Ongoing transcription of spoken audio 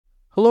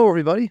Hello,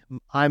 everybody.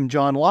 I'm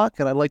John Locke,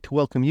 and I'd like to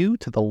welcome you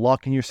to the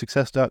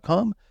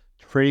LockeInYourSuccess.com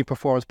Trading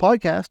Performance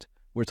Podcast,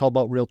 where it's all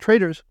about real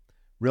traders,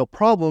 real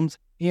problems,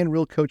 and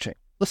real coaching.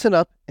 Listen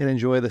up and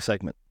enjoy the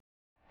segment.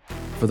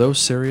 For those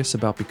serious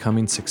about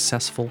becoming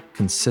successful,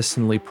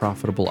 consistently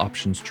profitable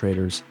options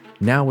traders,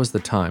 now is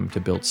the time to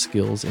build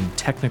skills in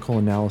technical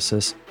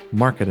analysis,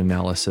 market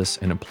analysis,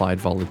 and applied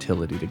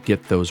volatility to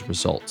get those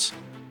results.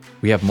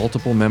 We have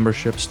multiple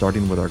memberships,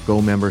 starting with our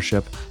Go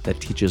membership that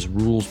teaches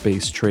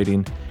rules-based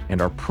trading and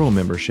our Pro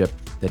membership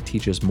that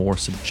teaches more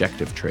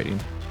subjective trading.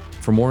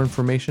 For more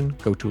information,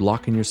 go to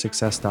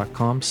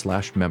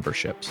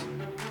lockeinyoursuccess.com/memberships.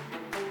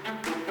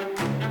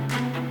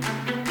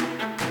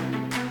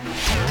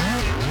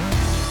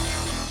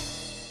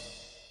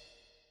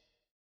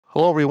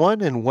 Hello,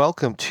 everyone, and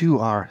welcome to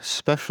our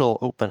special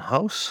open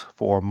house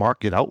for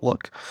Market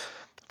Outlook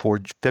for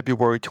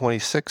February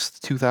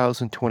 26th,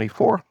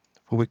 2024.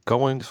 Before we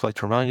go in, just like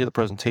to remind you, the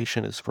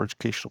presentation is for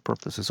educational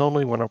purposes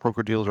only. We're not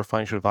broker-dealers or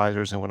financial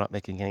advisors, and we're not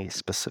making any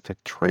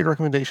specific trade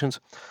recommendations.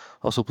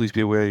 Also, please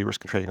be aware your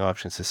risk in trading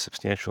options is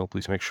substantial.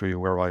 Please make sure you're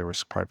aware of all your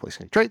risks prior to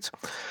placing any trades.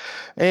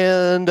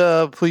 And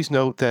please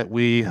note that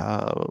we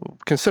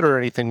consider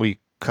anything we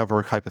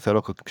cover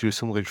hypothetical computer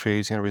simulated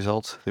trades and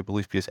results they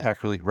believe to be as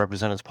accurately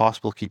represented as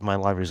possible. Keep in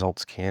mind, live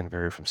results can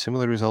vary from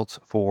simulated results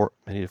for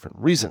many different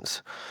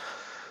reasons.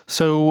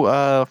 So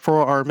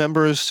for our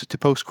members to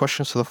post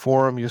questions to the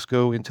forum, you just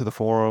go into the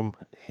forum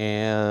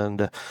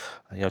and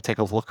take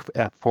a look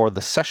for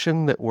the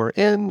session that we're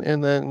in,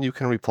 and then you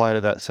can reply to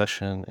that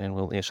session and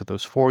we'll answer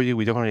those for you.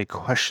 We don't have any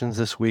questions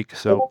this week,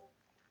 so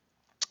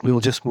we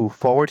will just move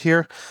forward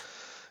here.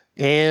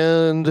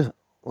 And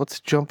let's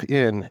jump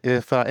in.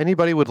 If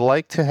anybody would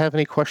like to have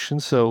any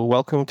questions, so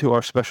welcome to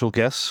our special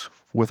guests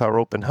with our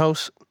open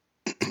house.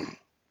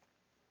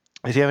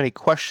 If you have any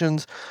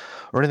questions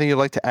or anything you'd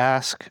like to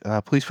ask,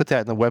 please put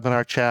that in the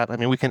webinar chat. I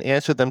mean, we can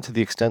answer them to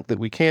the extent that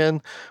we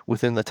can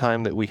within the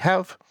time that we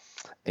have,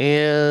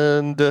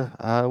 and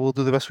we'll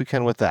do the best we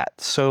can with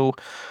that. So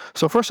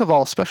first of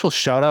all, special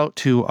shout out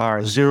to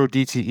our zero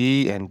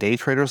DTE and day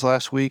traders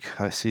last week.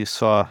 I was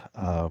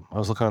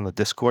looking on the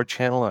Discord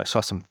channel, and I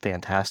saw some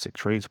fantastic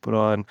trades put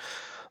on,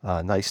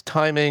 nice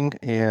timing,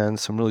 and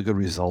some really good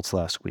results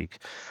last week.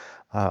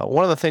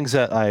 One of the things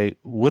that I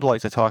would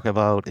like to talk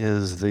about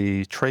is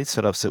the trade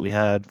setups that we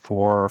had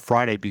for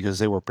Friday, because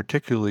they were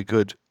particularly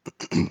good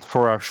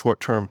for our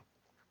short-term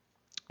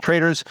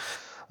traders.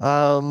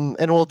 And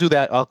we'll do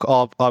that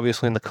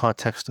obviously in the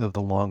context of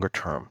the longer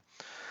term.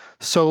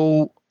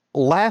 So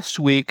last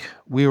week,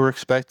 we were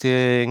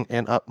expecting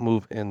an up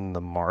move in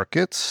the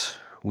markets.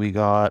 We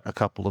got a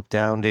couple of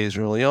down days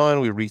early on.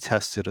 We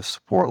retested a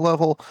support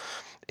level,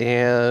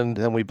 and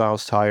then we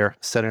bounced higher,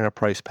 setting a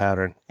price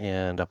pattern,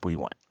 and up we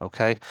went,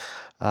 okay?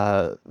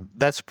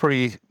 That's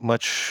pretty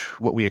much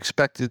what we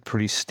expected,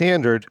 pretty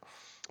standard.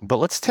 But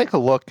let's take a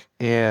look,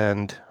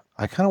 and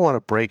I kind of want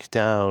to break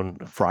down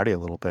Friday a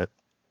little bit,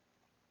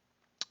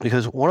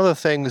 because one of the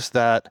things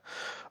that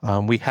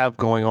we have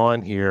going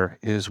on here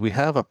is we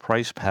have a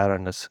price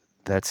pattern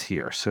that's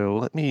here. So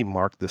let me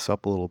mark this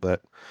up a little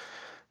bit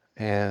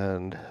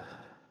and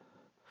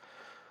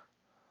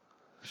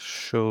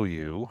show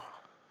you.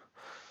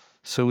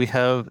 So we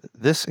have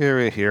this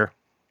area here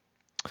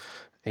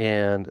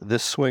and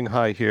this swing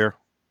high here,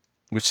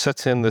 which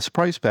sets in this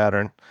price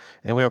pattern,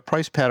 and we have a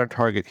price pattern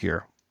target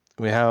here.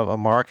 We have a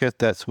market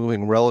that's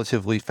moving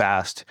relatively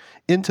fast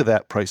into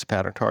that price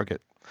pattern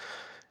target.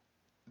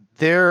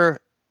 There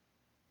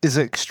is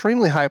an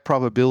extremely high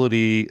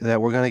probability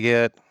that we're going to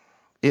get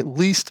at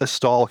least a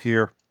stall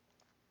here,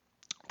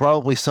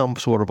 probably some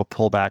sort of a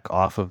pullback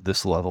off of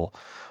this level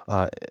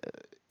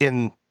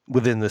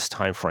within this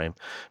time frame.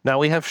 Now,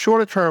 we have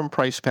shorter term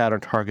price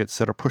pattern targets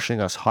that are pushing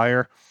us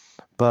higher,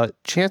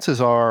 but chances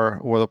are,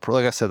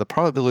 like I said, the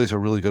probabilities are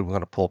really good we're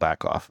going to pull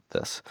back off of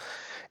this.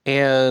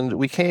 And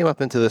we came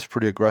up into this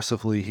pretty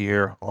aggressively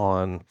here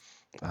on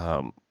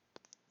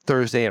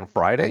Thursday and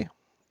Friday.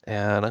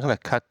 And I'm going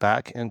to cut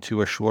back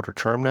into a shorter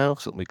term now.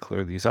 So let me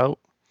clear these out.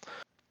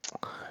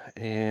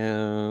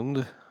 And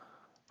go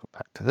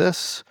back to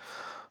this.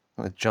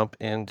 I'm going to jump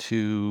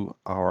into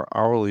our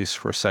hourlies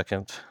for a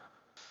second.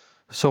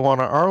 So on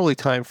our hourly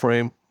time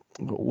frame,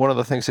 one of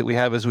the things that we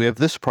have is we have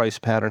this price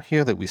pattern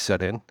here that we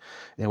set in,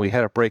 and we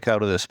had a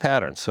breakout of this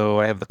pattern. So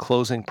I have the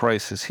closing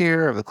prices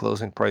here, I have the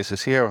closing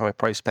prices here, I have my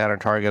price pattern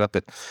target up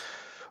at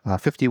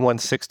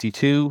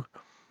 51.62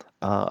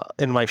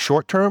 in my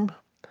short term.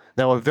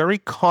 Now, a very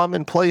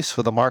common place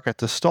for the market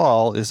to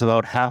stall is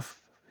about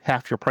half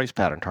your price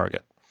pattern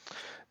target.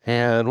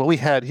 And what we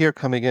had here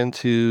coming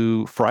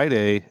into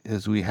Friday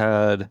is we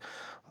had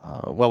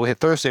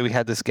Thursday, we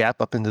had this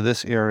gap up into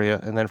this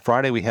area, and then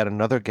Friday we had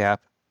another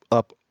gap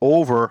up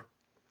over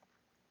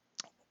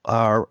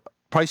our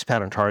price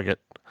pattern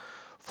target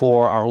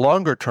for our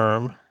longer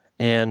term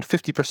and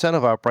 50%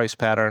 of our price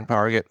pattern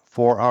target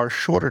for our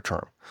shorter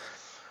term.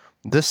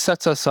 This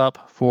sets us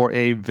up for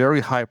a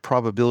very high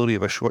probability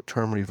of a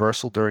short-term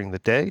reversal during the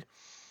day.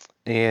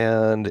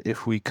 And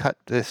if we cut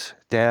this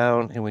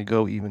down and we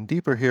go even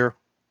deeper here,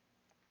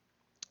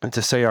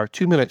 into, say, our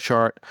 2-minute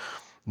chart,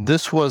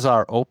 this was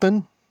our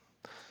open.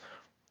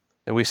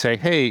 And we say,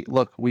 hey,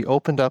 look, we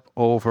opened up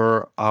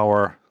over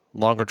our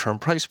longer term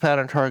price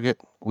pattern target.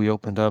 We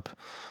opened up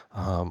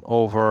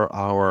over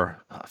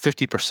our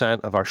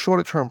 50% of our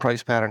shorter term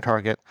price pattern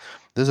target.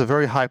 There's a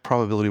very high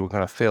probability we're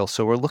going to fail.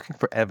 So we're looking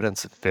for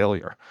evidence of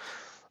failure.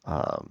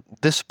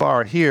 This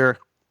bar here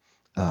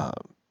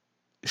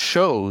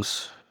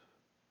shows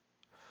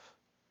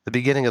the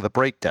beginning of the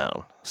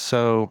breakdown.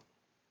 So,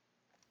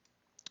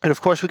 and of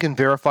course we can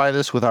verify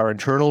this with our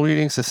internal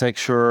readings to make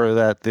sure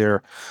that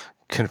they're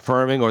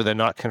confirming or they're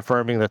not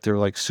confirming that they're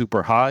like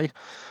super high.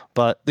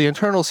 But the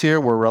internals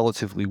here were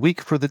relatively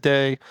weak for the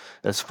day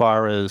as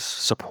far as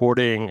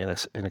supporting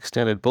an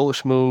extended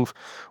bullish move.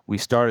 We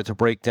started to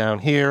break down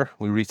here.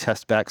 We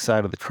retest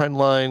backside of the trend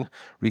line,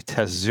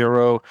 retest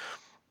zero.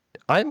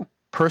 I'm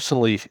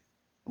personally,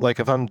 like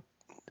if I'm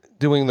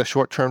doing the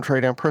short-term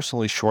trade, I'm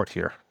personally short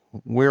here.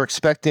 We're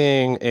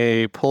expecting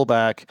a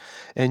pullback,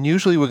 and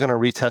usually we're going to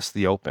retest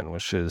the open,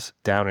 which is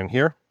down in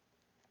here.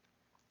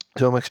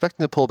 So I'm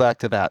expecting to pull back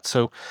to that.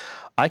 So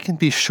I can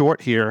be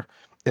short here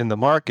in the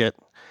market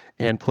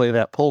and play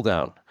that pull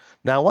down.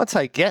 Now, once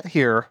I get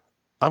here,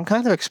 I'm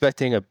kind of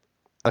expecting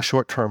a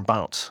short-term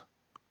bounce.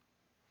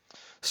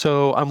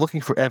 So I'm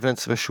looking for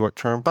evidence of a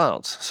short-term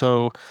bounce.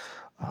 So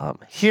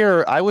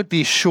here I would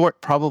be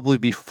short probably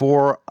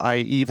before I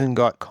even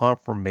got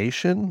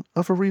confirmation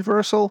of a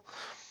reversal.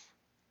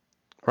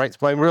 Right, so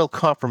my real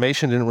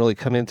confirmation didn't really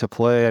come into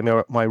play. I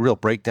mean, my real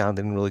breakdown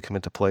didn't really come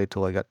into play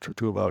until I got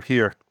to about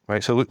here.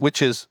 Right, so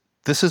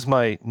this is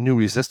my new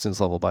resistance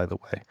level, by the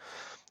way.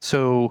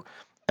 So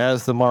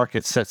as the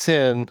market sets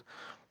in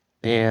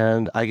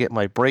and I get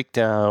my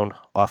breakdown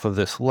off of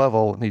this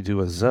level, let me do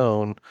a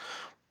zone.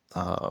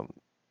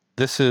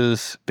 This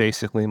is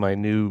basically my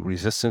new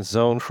resistance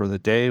zone for the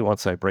day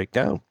once I break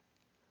down.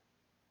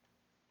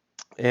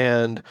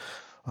 And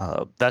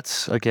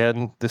that's,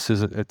 again, this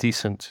is a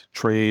decent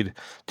trade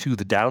to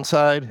the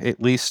downside,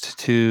 at least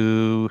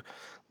to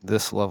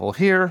this level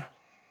here,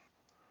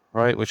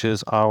 right, which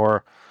is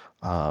our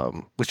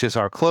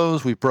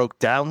close. We broke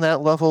down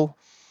that level,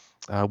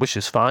 which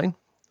is fine,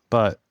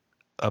 but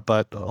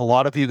a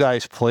lot of you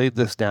guys played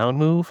this down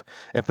move,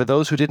 and for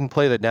those who didn't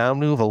play the down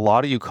move, a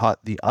lot of you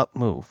caught the up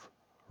move,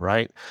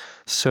 right?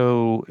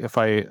 So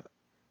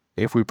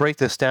if we break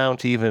this down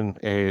to even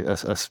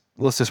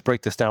let's just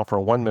break this down for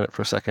 1 minute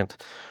for a second.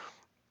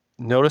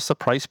 Notice the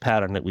price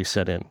pattern that we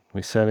set in.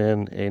 We set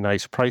in a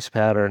nice price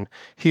pattern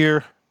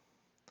here,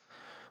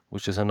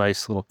 which is a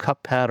nice little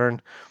cup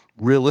pattern.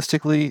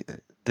 Realistically,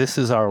 this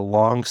is our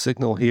long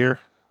signal here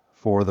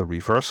for the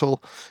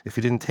reversal. If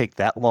you didn't take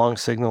that long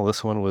signal,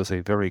 this one was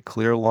a very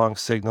clear long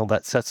signal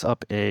that sets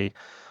up a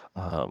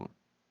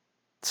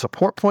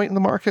support point in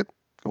the market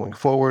going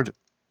forward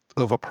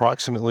of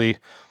approximately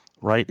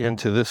right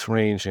into this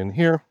range in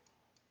here.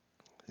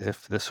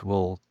 If this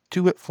will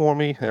do it for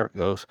me, there it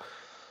goes.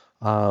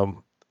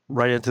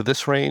 Right into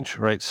this range,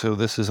 right? So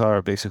this is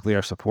basically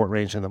our support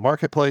range in the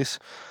marketplace,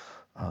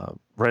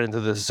 right into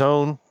this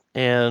zone.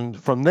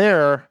 And from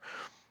there,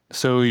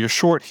 so you're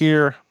short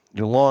here,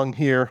 you're long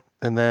here,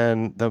 and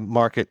then the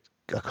market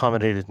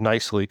accommodated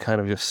nicely, kind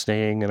of just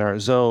staying in our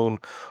zone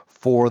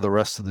for the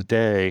rest of the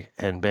day.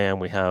 And bam,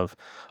 we have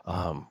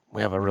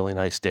a really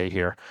nice day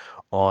here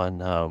on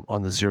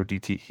the 0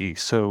 DTE.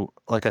 So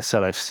like I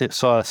said, I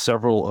saw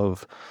several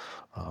of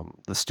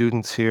the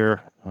students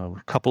here, a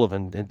couple of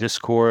in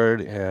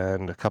Discord,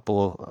 and a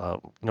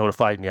couple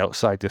notified in the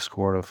outside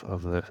Discord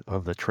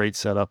of the trade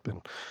setup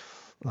and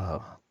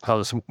how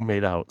this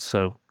made out.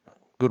 So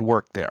good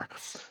work there.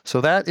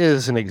 So that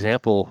is an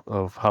example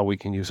of how we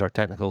can use our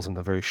technicals in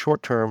the very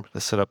short term to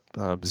set up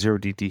 0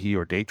 DTE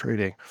or day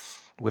trading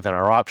within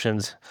our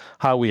options.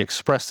 How we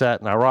express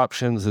that in our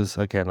options is,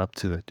 again, up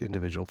to the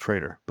individual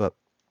trader. But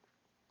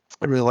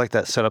I really like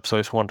that setup, so I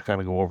just wanted to kind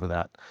of go over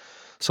that.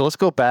 So let's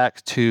go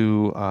back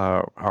to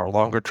our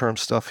longer term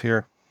stuff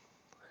here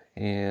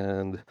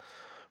and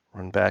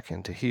run back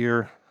into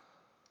here.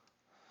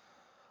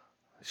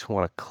 I just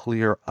want to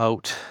clear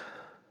out.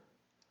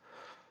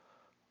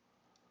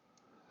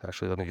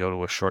 Actually, let me go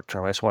to a short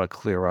term. I just want to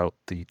clear out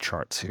the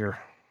charts here.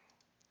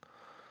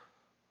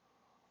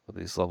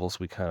 These levels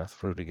we kind of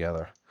threw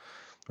together.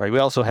 All right, we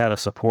also had a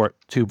support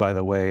too, by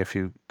the way, if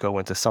you go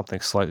into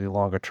something slightly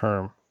longer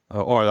term.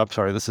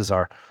 This is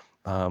our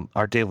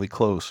daily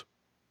close,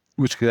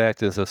 which could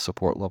act as a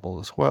support level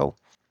as well.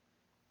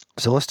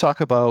 So let's talk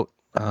about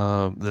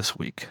this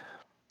week.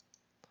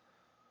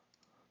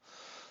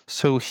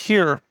 So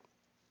here,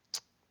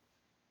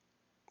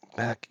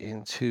 back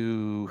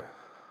into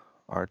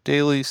our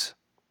dailies.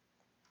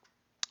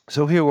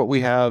 So here what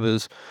we have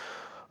is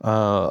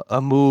a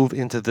move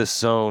into this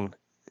zone.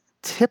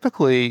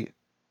 Typically,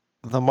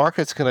 the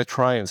market's going to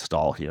try and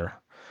stall here.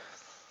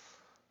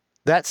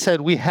 That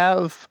said, we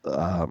have,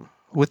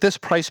 with this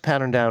price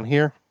pattern down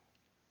here,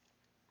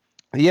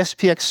 the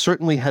SPX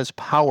certainly has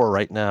power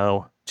right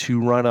now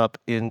to run up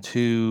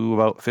into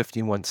about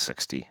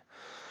 5160.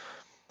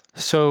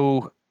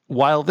 So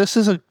while this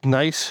is a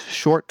nice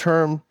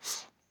short-term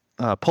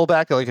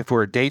pullback, like if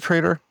we're a day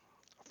trader,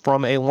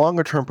 from a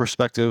longer term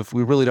perspective,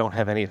 we really don't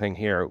have anything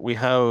here. We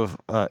have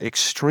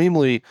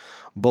extremely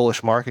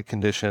bullish market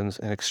conditions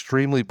and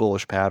extremely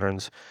bullish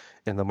patterns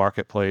in the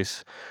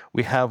marketplace.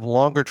 We have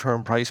longer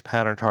term price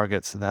pattern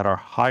targets that are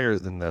higher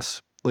than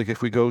this. Like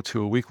if we go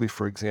to a weekly,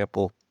 for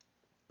example,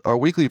 our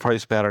weekly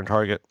price pattern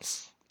target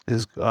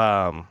is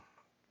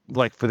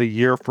like for the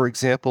year, for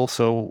example.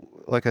 So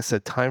like I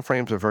said, time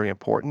frames are very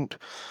important.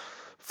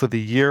 For the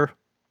year,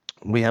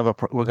 we're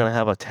going to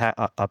have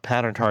a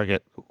pattern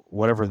target,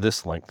 whatever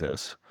this length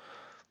is,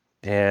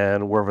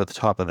 and wherever the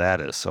top of that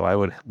is. So I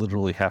would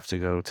literally have to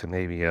go to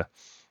maybe a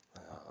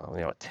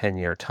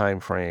 10-year time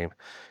frame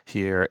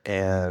here,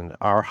 and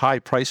our high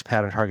price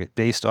pattern target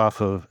based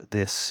off of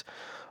this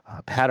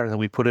pattern that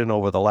we put in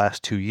over the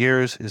last 2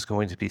 years is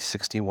going to be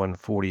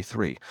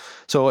 61.43.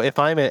 So if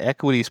I'm an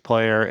equities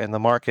player and the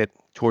market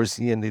towards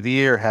the end of the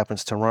year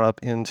happens to run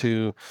up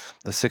into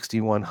the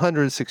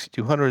 6100s,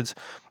 6200s,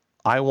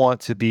 I want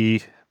to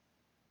be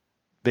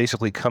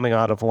basically coming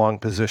out of long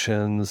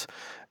positions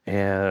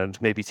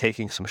and maybe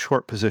taking some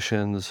short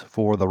positions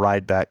for the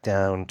ride back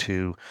down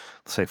to,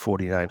 let's say,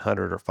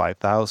 4,900 or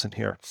 5,000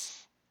 here.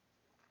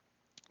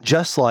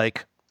 Just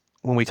like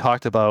when we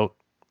talked about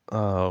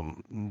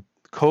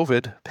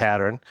COVID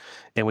pattern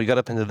and we got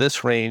up into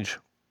this range.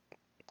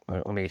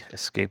 Let me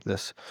escape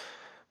this.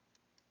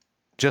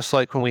 Just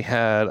like when we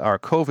had our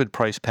COVID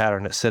price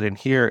pattern that set in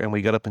here and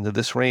we got up into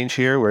this range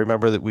here,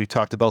 remember that we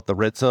talked about the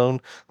red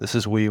zone. This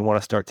is where you want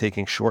to start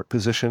taking short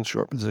positions,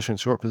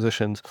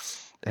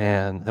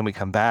 and then we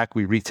come back,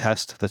 we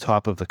retest the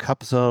top of the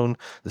cup zone.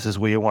 This is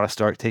where you want to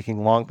start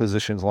taking long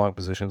positions.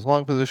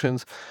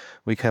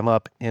 We come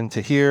up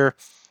into here.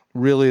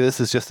 Really,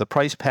 this is just the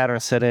price pattern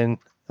set in.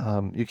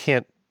 You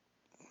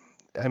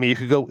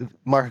could go,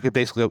 market could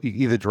basically go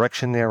either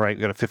direction there, right?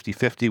 We got a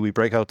 50-50, we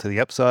break out to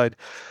the upside.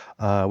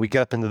 We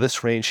get up into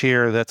this range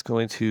here. That's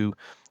going to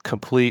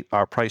complete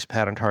our price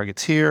pattern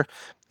targets here.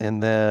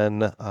 And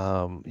then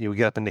we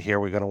get up into here,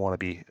 we're going to want to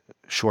be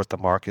short the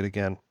market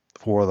again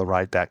for the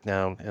ride back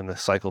down and the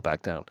cycle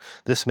back down.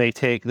 This may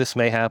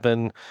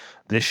happen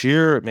this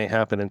year, it may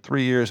happen in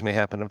 3 years, it may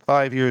happen in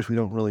 5 years. We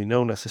don't really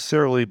know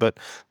necessarily, but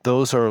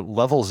those are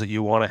levels that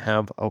you want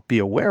to be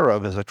aware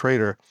of as a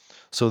trader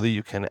so that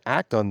you can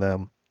act on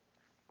them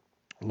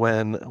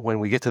when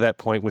we get to that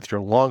point with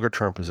your longer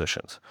term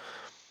positions.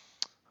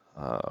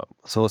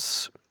 So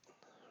let's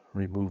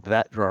remove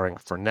that drawing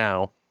for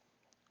now.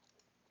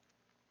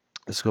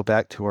 Let's go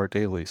back to our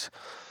dailies.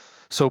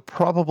 So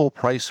probable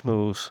price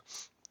moves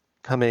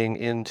coming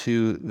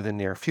into the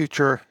near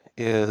future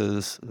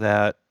is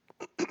that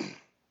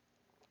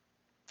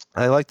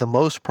I like the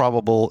most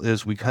probable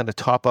is we kind of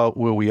top out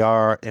where we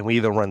are and we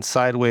either run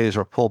sideways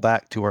or pull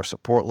back to our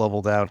support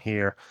level down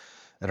here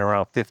at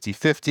around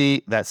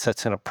 50-50. That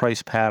sets in a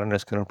price pattern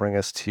that's going to bring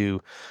us to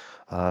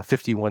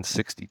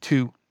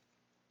 51.62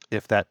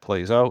 if that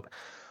plays out.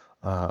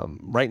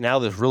 Right now,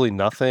 there's really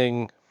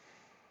nothing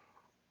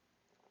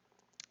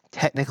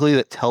technically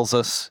that tells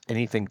us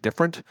anything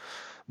different.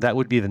 That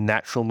would be the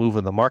natural move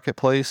in the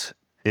marketplace.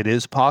 It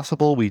is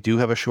possible. We do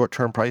have a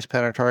short-term price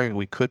pattern target.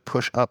 We could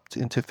push up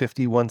into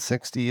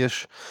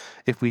 51.60-ish.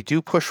 If we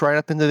do push right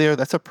up into there,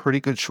 that's a pretty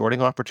good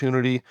shorting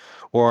opportunity.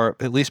 Or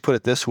at least put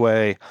it this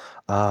way,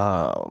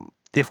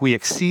 if we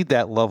exceed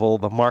that level,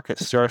 the market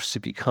starts to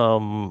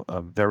become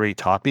very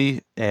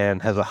toppy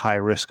and has a high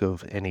risk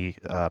of any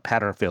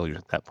pattern failure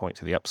at that point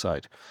to the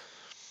upside.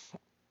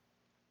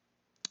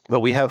 But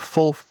we have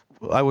full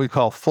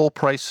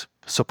price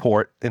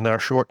support in our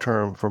short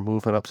term for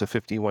moving up to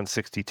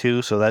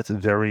 51.62. So that's a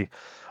very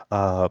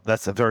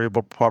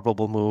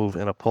probable move,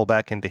 and a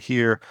pullback into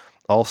here.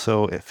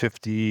 Also at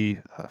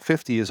 50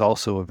 is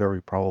also a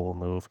very probable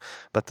move,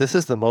 but this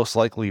is the most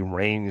likely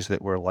range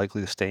that we're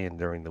likely to stay in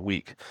during the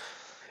week.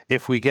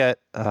 If we get,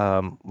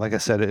 like I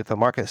said, if the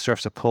market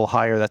starts to pull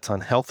higher, that's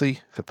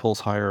unhealthy. If it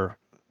pulls higher,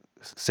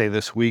 say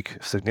this week,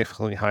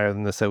 significantly higher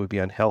than this, that would be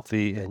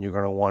unhealthy, and you're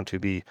going to want to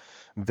be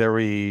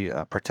very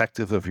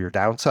protective of your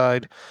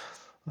downside.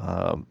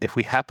 If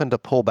we happen to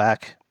pull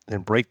back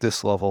and break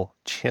this level,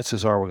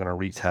 chances are we're going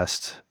to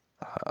retest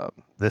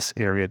this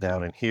area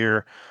down in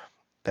here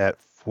at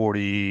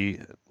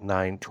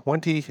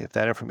 49.20. If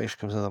that information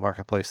comes into the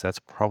marketplace, that's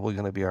probably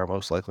going to be our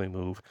most likely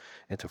move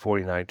into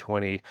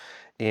 49.20.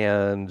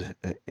 And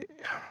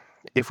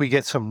if we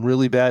get some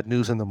really bad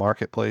news in the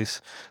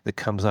marketplace that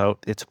comes out,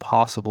 it's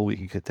possible we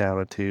could get down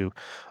into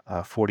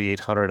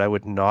 4,800.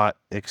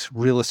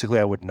 Realistically,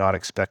 I would not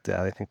expect that.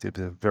 I think there's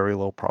a very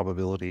low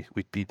probability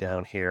we'd be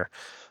down here.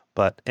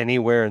 But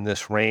anywhere in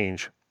this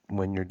range,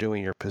 when you're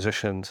doing your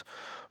positions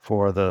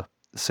for the,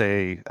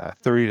 say,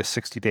 30 to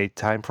 60-day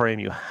time frame,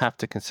 you have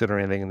to consider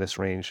anything in this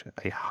range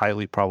a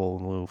highly probable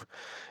move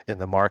in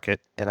the market.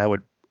 And I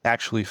would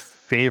actually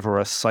favor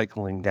us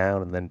cycling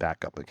down and then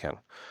back up again.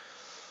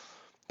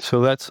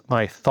 So that's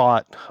my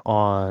thought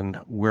on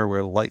where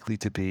we're likely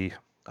to be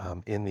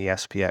in the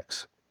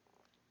SPX.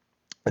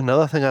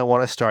 Another thing I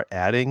want to start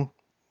adding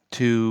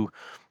to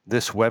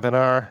this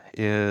webinar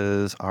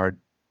is our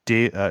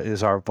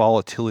is our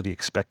volatility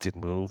expected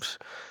moves.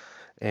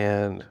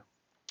 And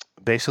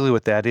basically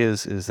what that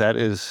is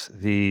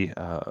the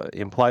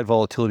implied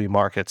volatility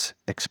market's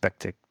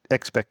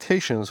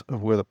expectations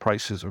of where the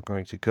prices are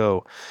going to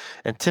go.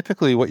 And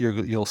typically what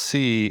you'll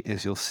see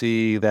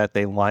that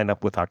they line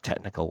up with our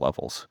technical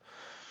levels.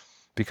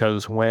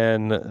 Because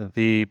when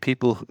the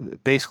people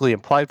basically the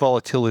implied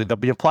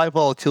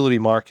volatility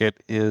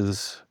market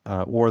is,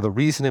 or the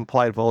reason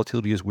implied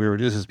volatility is where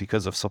it is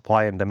because of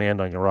supply and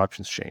demand on your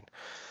options chain.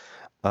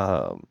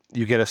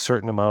 You get a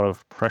certain amount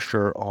of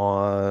pressure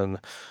on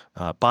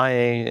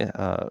buying,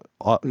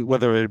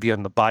 whether it be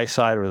on the buy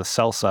side or the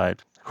sell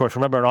side. Of course,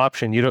 remember an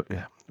option,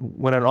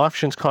 when an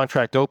options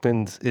contract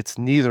opens, it's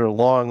neither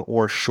long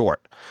or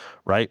short,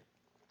 right?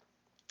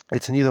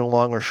 It's neither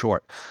long or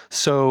short.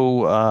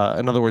 So,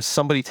 in other words,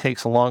 somebody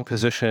takes a long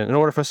position. In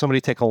order for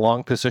somebody to take a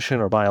long position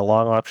or buy a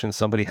long option,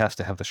 somebody has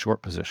to have the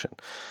short position.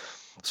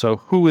 So,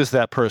 who is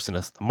that person?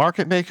 Is it the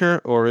market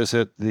maker or is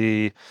it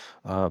the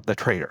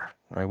trader?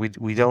 Right?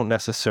 We don't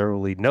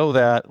necessarily know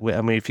that.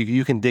 I mean, if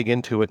you can dig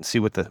into it and see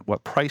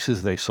what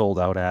prices they sold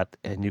out at,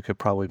 and you could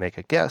probably make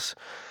a guess.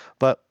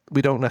 But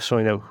we don't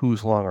necessarily know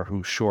who's long or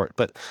who's short.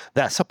 But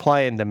that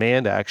supply and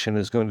demand action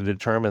is going to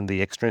determine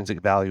the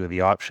extrinsic value of the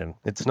option.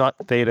 It's not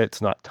theta,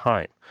 it's not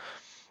time.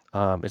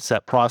 It's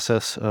that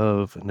process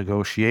of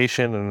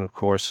negotiation. And of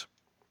course,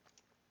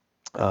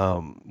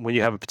 when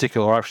you have a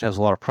particular option that has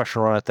a lot of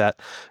pressure on it, that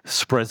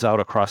spreads out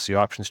across the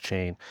options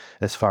chain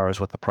as far as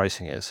what the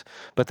pricing is.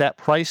 But that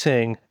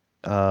pricing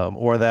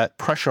or that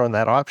pressure on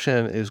that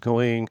option is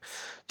going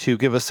to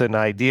give us an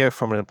idea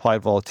from an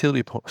implied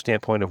volatility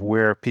standpoint of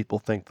where people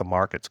think the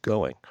market's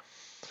going.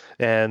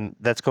 And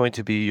that's going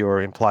to be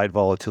your implied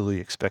volatility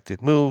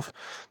expected move.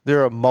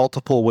 There are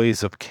multiple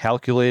ways of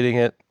calculating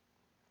it.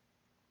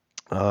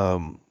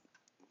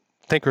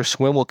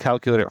 Thinkorswim will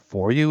calculate it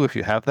for you if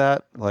you have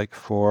that. Like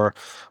for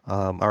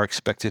our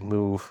expected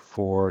move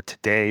for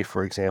today,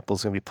 for example,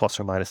 is going to be plus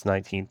or minus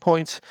 19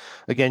 points.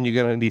 Again, you're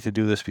going to need to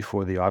do this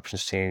before the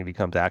options chain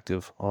becomes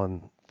active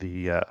on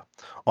the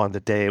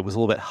day. It was a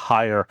little bit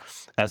higher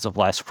as of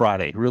last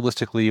Friday.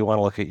 Realistically, you want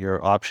to look at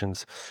your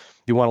options.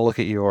 You want to look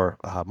at your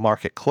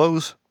market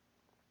close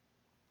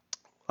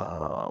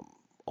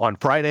on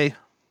Friday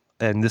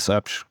and this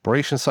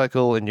expiration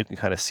cycle, and you can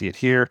kind of see it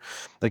here.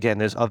 Again,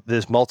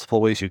 there's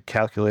multiple ways you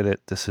calculate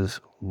it. This is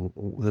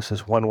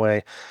one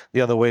way.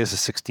 The other way is the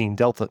 16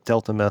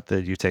 delta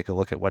method. You take a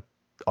look at what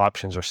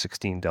options are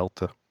 16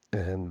 delta,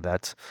 and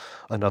that's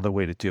another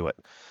way to do it.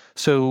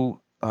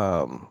 So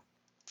we're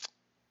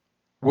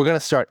going to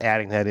start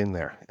adding that in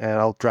there, and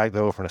I'll drag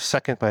that over in a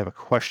second, but I have a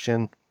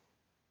question.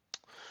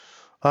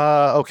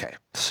 Okay,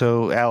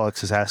 so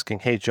Alex is asking,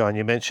 hey, John,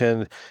 you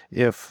mentioned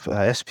if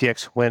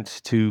SPX went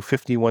to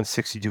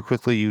 5162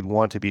 quickly, you'd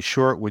want to be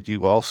short. Would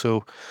you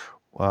also,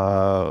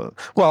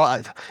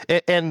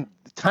 and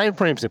time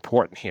frame is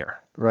important here,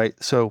 right?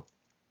 So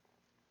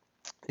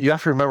you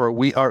have to remember,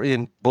 we are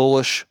in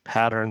bullish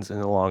patterns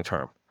in the long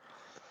term.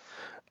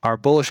 Our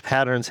bullish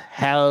patterns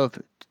have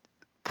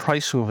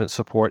price movement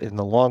support in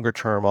the longer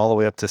term all the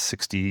way up to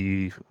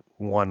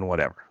 61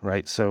 whatever,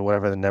 right? So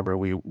whatever the number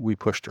we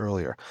pushed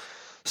earlier.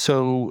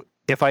 So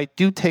if I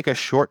do take a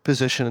short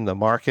position in the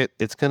market,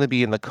 it's going to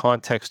be in the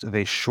context of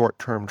a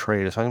short-term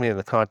trade. It's not going to be in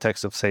the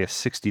context of, say, a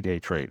 60-day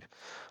trade.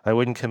 I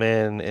wouldn't come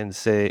in and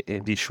say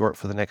and be short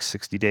for the next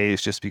 60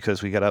 days just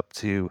because we got up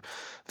to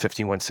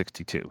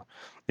 51.62.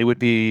 It would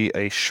be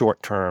a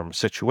short-term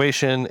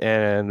situation,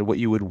 and what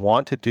you would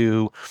want to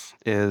do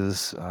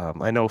is,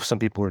 I know some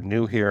people are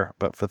new here,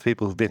 but for the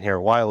people who've been here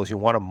a while, is you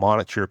want to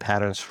monitor your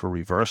patterns for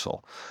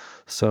reversal.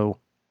 So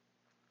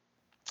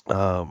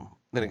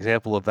an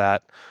example of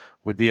that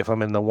would be if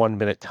I'm in the 1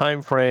 minute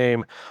time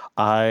frame,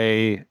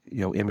 I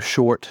am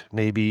short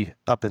maybe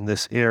up in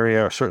this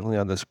area, or certainly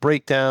on this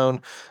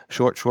breakdown,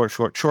 short.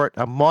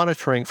 I'm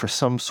monitoring for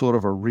some sort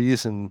of a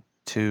reason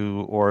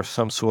to, or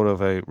some sort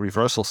of a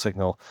reversal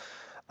signal.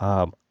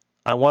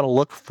 I want to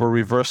look for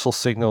reversal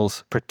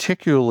signals,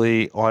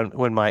 particularly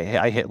when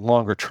I hit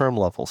longer term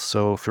levels.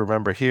 So if you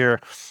remember here,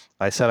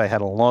 I said I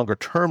had a longer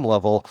term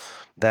level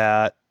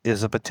that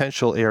is a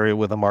potential area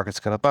where the market's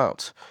going to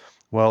bounce.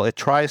 Well, it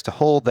tries to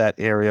hold that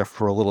area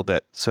for a little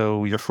bit.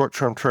 So your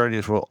short-term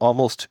traders will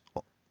almost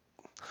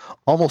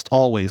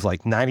always,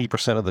 like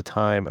 90% of the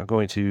time, are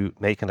going to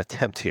make an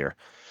attempt here.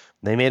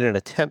 They made an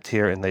attempt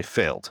here and they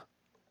failed.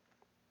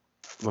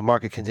 The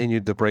market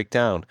continued to break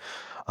down.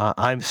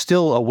 I'm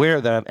still aware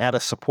that I'm at a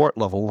support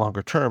level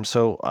longer term,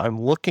 so I'm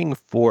looking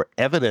for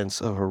evidence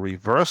of a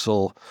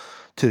reversal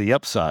to the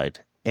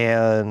upside,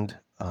 and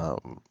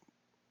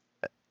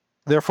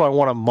therefore I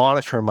want to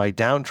monitor my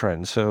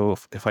downtrend. So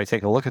if I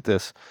take a look at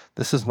this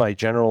is my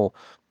general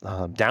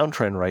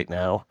downtrend right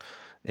now,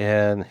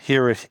 and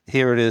here it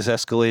is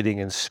escalating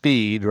in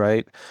speed,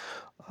 right?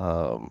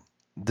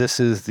 This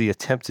is the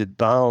attempted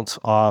bounce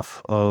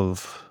off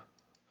of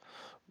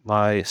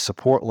my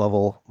support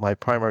level, my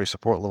primary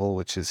support level,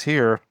 which is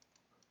here,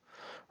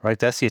 right?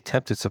 That's the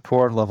attempted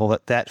support level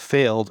that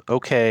failed.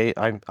 Okay,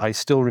 I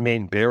still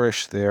remain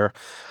bearish there.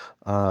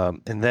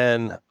 And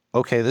then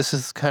okay, this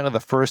is kind of the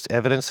first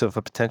evidence of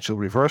a potential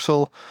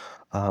reversal.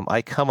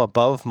 I come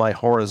above my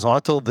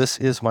horizontal. This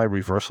is my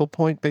reversal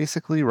point,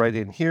 basically, right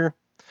in here.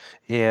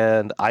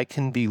 And I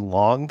can be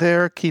long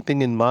there,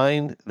 keeping in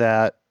mind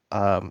that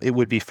it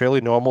would be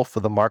fairly normal for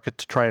the market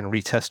to try and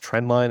retest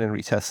trend line and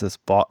retest this,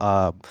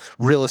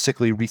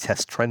 realistically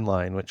retest trend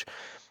line, which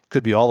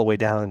could be all the way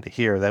down into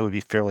here. That would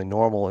be fairly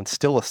normal and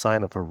still a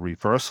sign of a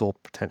reversal,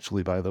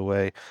 potentially, by the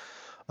way.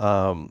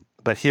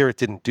 But here it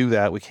didn't do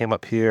that. We came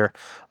up here.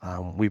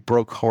 We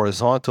broke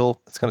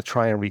horizontal. It's going to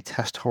try and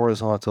retest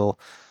horizontal.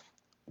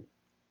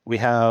 We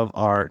have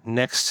our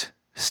next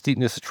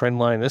steepness trend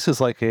line. This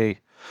is like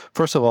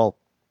first of all,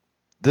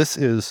 this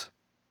is,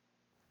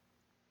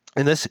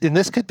 and this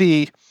could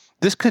be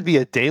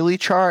a daily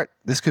chart.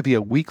 This could be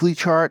a weekly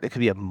chart. It could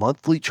be a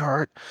monthly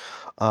chart.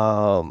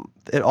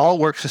 It all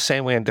works the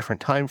same way in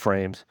different time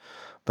frames.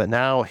 But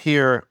now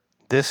here,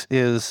 this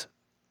is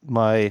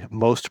my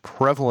most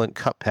prevalent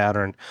cut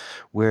pattern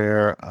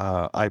where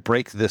I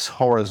break this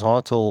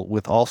horizontal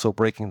with also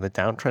breaking the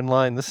downtrend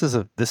line. This is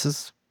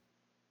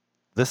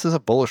a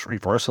bullish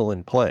reversal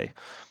in play.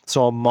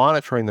 So I'm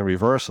monitoring the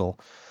reversal,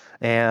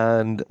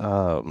 and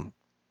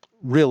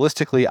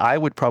realistically, I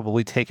would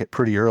probably take it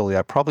pretty early.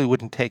 I probably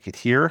wouldn't take it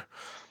here,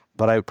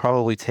 but I would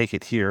probably take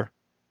it here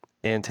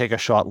and take a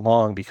shot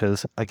long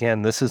because,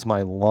 again, this is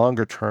my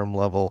longer term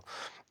level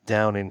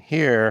down in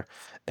here.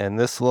 And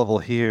this level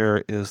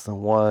here is the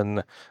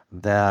one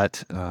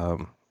that I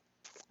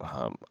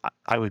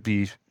would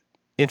be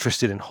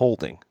interested in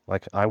holding.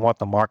 Like, I want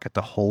the market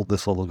to hold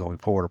this level going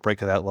forward. A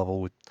break of that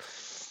level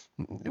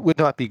would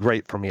not be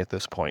great for me at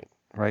this point,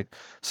 right?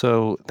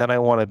 So then I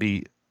want to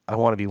be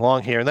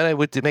long here, and then I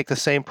would make the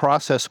same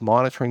process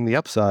monitoring the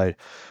upside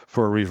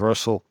for a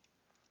reversal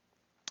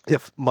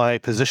if my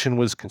position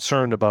was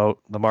concerned about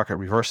the market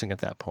reversing at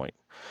that point.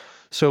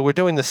 So we're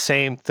doing the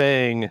same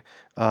thing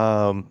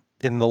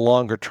in the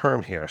longer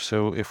term here.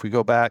 So if we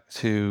go back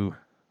to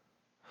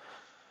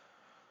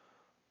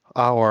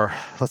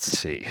let's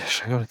see,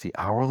 should I go to the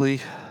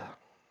hourly?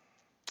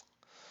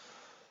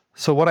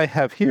 So what I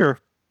have here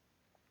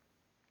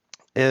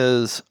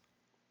is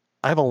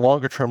I have a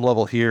longer term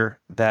level here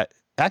that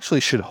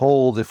actually should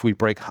hold if we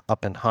break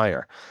up and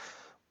higher.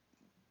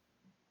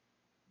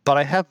 But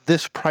I have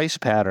this price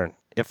pattern.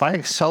 If I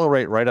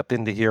accelerate right up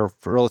into here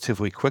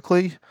relatively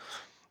quickly,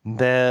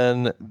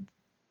 then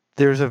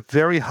there's a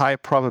very high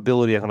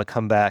probability I'm going to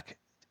come back,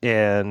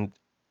 and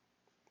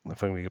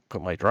if I'm going to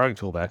put my drawing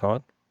tool back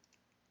on,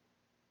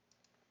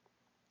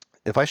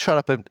 if I shot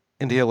up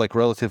into here like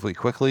relatively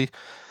quickly,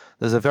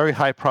 there's a very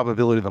high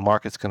probability the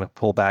market's going to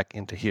pull back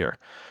into here.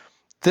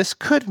 This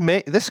could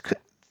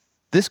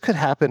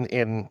happen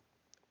in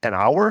an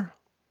hour.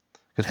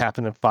 It could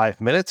happen in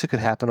 5 minutes. It could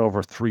happen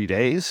over 3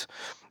 days.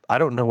 I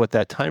don't know what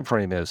that time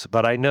frame is,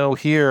 but I know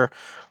here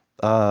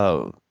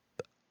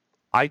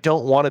I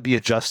don't want to be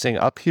adjusting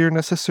up here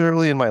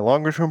necessarily in my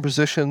longer term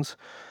positions.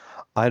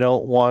 I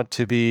don't want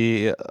to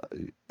be,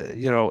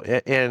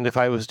 and if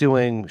I was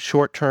doing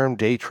short term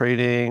day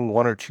trading,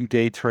 1 or 2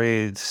 day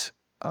trades,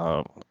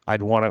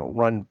 I'd want to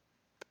run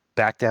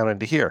back down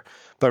into here.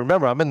 But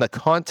remember, I'm in the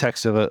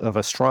context of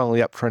a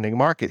strongly uptrending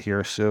market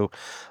here. So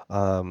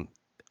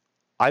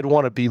I'd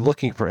want to be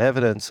looking for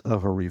evidence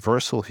of a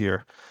reversal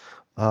here.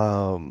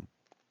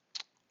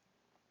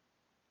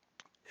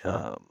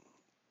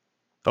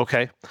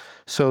 Okay,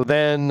 so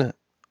then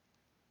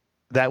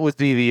that would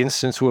be the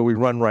instance where we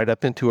run right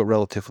up into it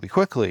relatively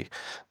quickly.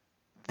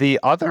 The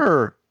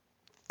other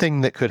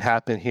thing that could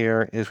happen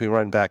here is we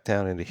run back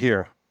down into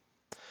here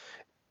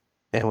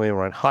and we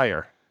run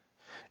higher.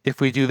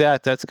 If we do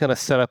that, that's going to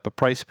set up a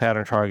price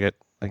pattern target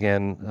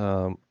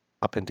again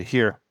up into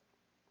here.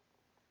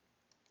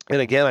 And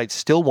again, I'd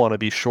still want to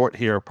be short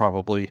here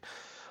probably,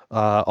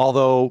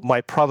 although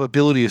my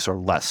probabilities are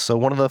less. So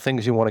one of the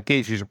things you want to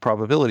gauge is your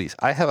probabilities.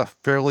 I have a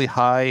fairly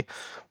high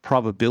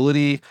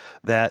probability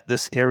that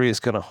this area is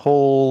going to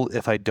hold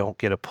if I don't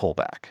get a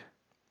pullback.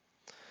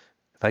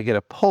 If I get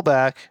a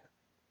pullback,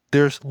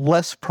 there's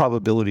less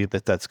probability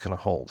that that's going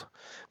to hold.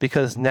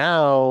 Because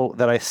now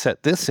that I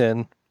set this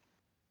in,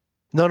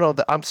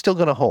 I'm still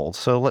going to hold.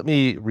 So let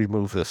me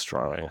remove this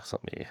drawing. So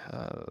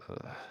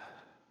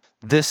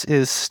this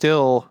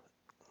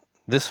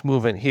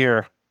movement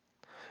here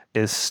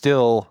is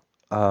still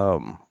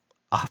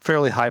a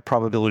fairly high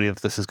probability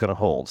that this is going to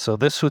hold. So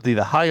this would be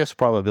the highest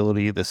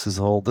probability this is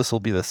hold. This will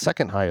be the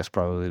second highest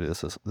probability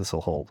this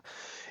will hold.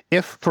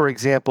 If, for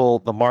example,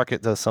 the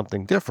market does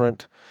something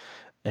different,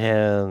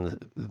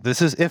 and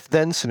this is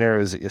if-then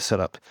scenarios that you set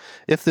up.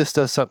 If this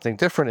does something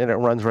different and it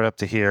runs right up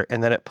to here,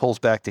 and then it pulls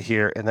back to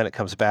here, and then it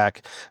comes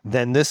back,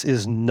 then this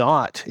is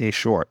not a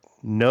short.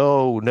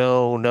 No.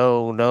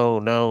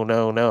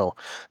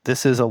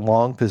 This is a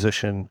long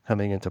position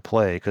coming into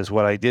play, because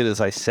what I did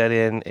is I set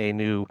in a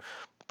new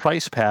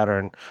price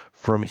pattern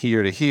from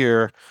here to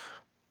here,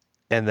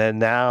 and then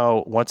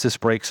now once this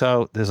breaks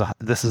out,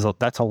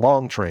 that's a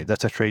long trade.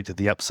 That's a trade to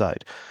the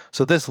upside.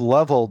 So this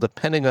level,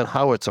 depending on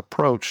how it's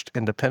approached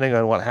and depending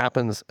on what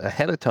happens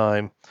ahead of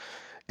time,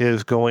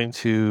 is going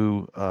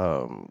to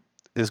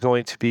is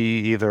going to be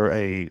either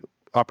a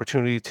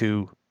opportunity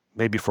to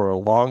maybe for a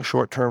long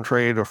short-term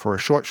trade or for a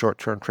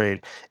short-term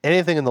trade.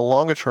 Anything in the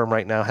longer term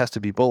right now has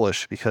to be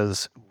bullish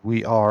because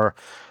we have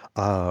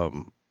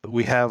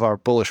our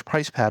bullish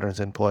price patterns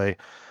in play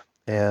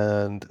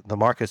and the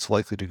market's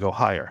likely to go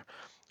higher.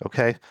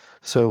 Okay,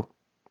 so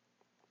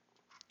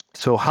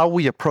how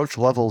we approach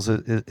levels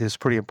is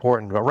pretty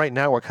important. But right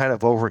now we're kind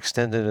of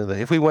overextended.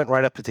 If we went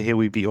right up to here,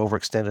 we'd be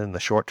overextended in the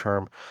short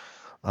term.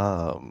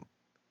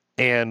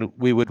 And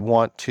we would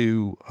want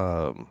to,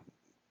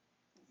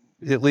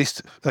 at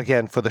least,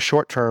 again, for the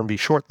short term, be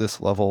short this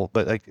level,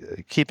 but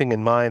keeping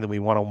in mind that we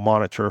want to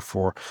monitor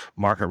for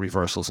market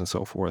reversals and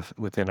so forth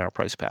within our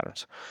price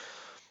patterns.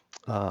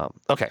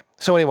 Okay,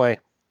 so anyway,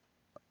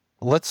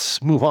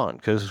 let's move on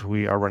because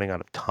we are running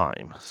out of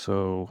time.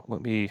 So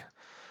let me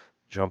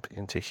jump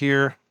into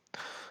here.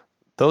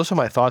 Those are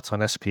my thoughts on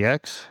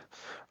SPX.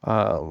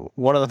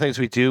 One of the things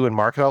we do in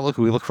Market Outlook,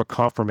 we look for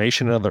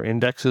confirmation in other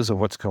indexes of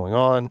what's going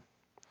on,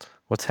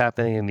 what's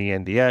happening in the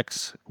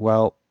NDX.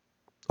 Well,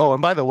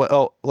 and by the way,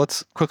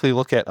 let's quickly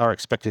look at our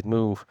expected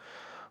move.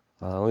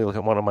 Let me look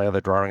at one of my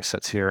other drawing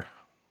sets here.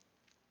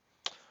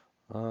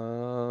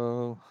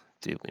 Daily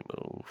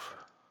move.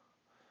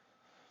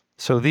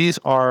 So these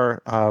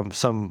are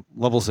some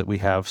levels that we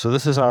have. So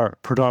this is our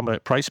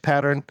predominant price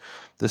pattern.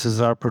 This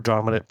is our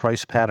predominant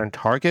price pattern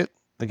target.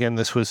 Again,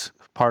 this was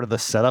part of the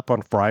setup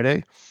on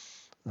Friday.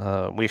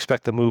 We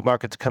expect the move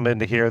market to come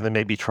into here, then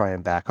maybe try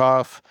and back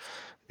off.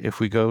 If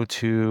we go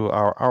to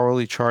our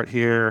hourly chart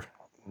here,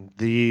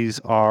 these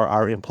are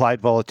our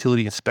implied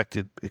volatility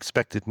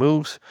expected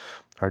moves.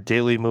 Our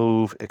daily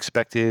move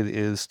expected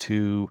is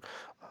to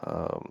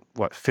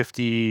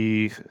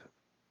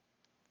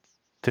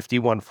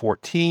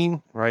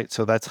 51.14, right?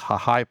 So that's a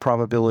high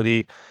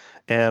probability.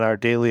 And our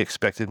daily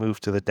expected move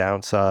to the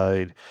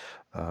downside,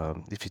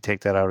 if you take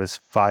that out, is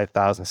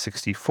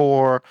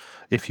 5,064.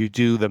 If you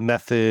do the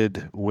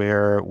method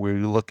where we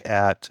look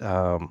at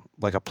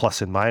like a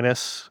plus and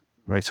minus,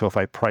 right? So if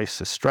I price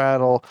the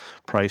straddle,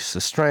 price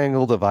the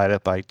strangle, divide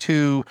it by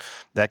 2,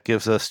 that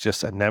gives us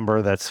just a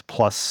number that's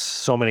plus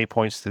so many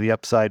points to the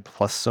upside,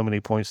 plus so many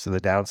points to the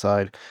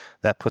downside.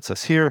 That puts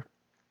us here.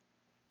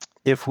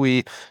 If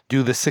we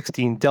do the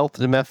 16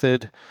 delta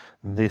method,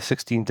 the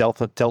 16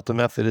 delta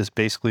method is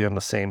basically on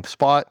the same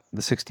spot.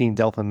 The 16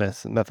 delta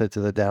method to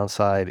the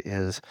downside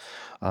is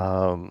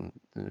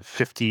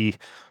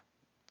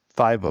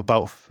 55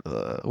 about,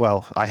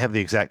 I have the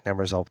exact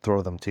numbers. I'll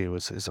throw them to you.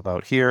 Is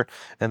about here.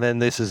 And then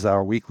this is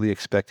our weekly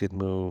expected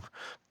move,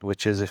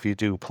 which is if you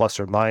do plus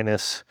or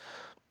minus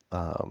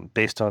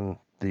based on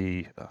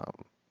the,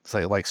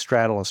 say like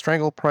straddle and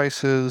strangle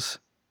prices,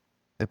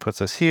 it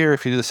puts us here.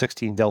 If you do the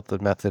 16 delta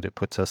method, it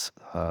puts us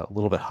a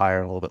little bit higher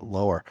and a little bit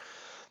lower.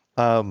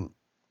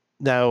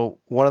 Now,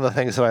 one of the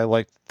things that I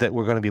like that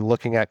we're going to be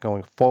looking at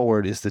going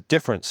forward is the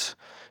difference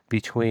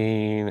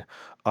between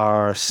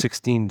our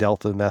 16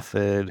 delta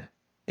method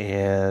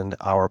and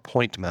our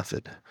point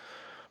method.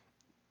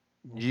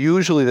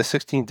 Usually the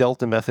 16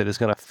 delta method is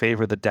going to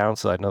favor the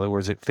downside. In other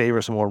words, it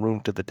favors more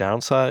room to the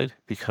downside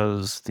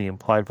because the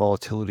implied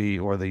volatility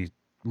or the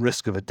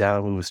risk of a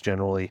down move is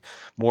generally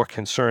more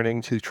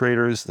concerning to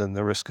traders than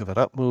the risk of an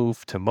up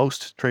move to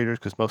most traders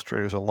because most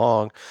traders are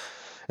long.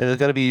 And there's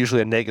going to be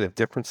usually a negative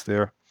difference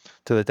there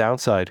to the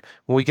downside.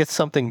 When we get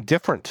something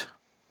different,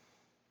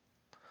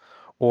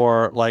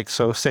 or like,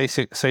 so say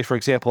for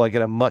example, I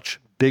get a much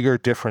bigger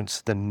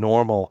difference than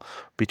normal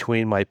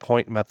between my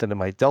point method and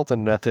my delta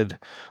method,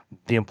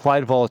 the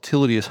implied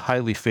volatility is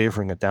highly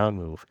favoring a down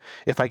move.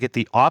 If I get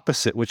the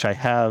opposite, which I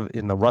have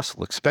in the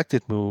Russell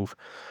expected move,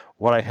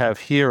 what I have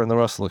here in the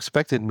Russell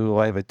expected move,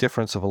 I have a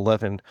difference of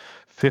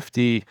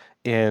 1150,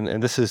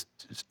 and this is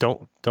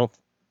don't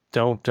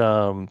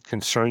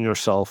concern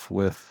yourself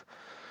with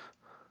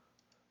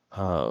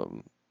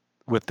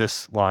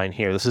this line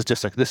here. This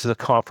is a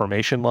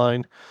confirmation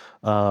line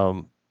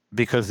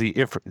because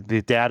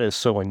the data is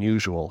so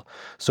unusual.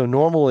 So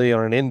normally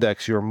on an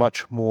index, you're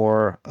much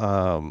more.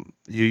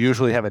 You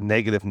usually have a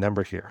negative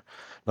number here.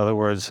 In other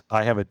words,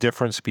 I have a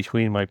difference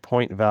between my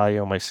point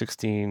value and my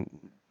 16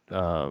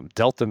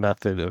 delta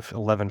method of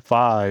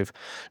 11.5.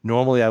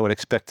 Normally I would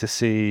expect to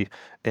see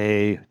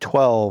a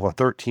 12 or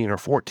 13 or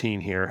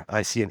 14 here.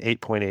 I see an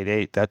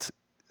 8.88. That's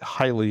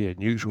highly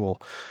unusual.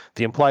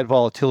 The implied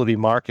volatility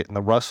market in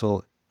the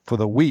Russell for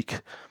the week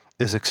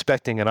is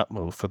expecting an up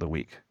move for the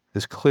week.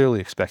 Is clearly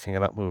expecting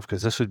an up move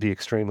because this would be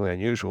extremely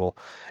unusual.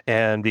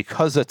 And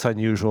because it's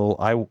unusual,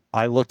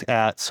 I looked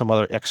at some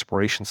other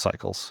expiration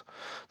cycles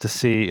to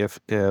see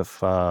if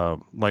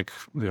like,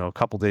 a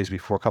couple days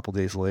before, a couple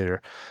days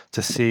later,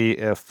 to see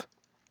if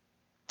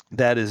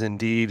that is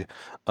indeed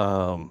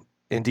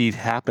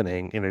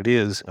happening, and it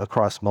is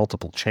across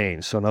multiple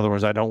chains. So in other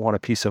words, I don't want a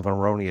piece of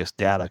erroneous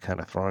data kind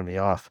of throwing me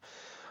off.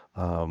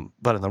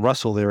 But in the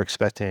Russell, they're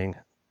expecting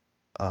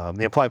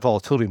the implied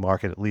volatility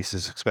market at least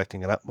is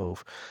expecting an up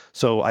move.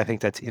 So I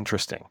think that's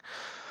interesting.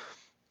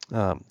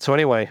 So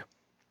anyway,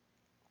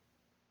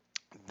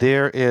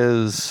 there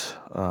is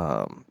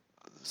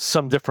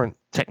some different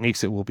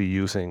techniques that we'll be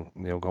using,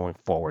 going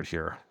forward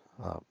here.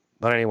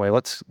 But anyway,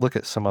 let's look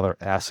at some other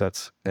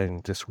assets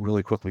and just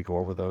really quickly go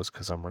over those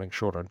because I'm running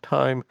short on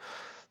time.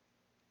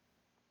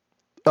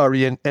 Our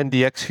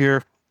NDX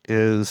here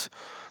this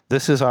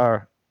is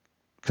our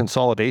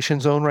consolidation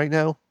zone right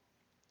now.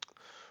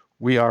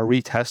 We are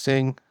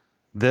retesting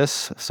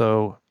this.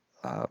 So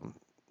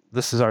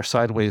this is our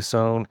sideways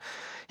zone.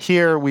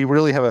 Here, we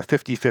really have a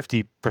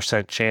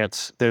 50%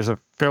 chance. There's a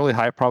fairly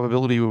high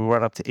probability we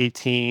run up to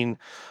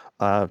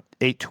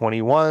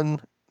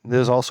 821.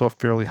 There's also a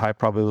fairly high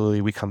probability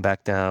we come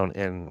back down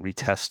and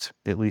retest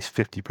at least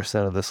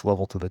 50% of this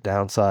level to the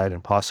downside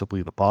and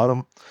possibly the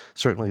bottom,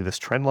 certainly this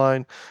trend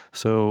line.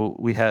 So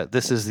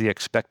this is the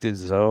expected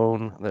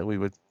zone that we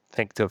would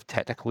think of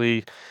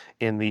technically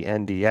in the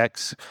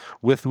NDX.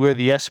 With where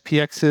the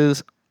SPX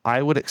is,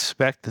 I would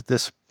expect that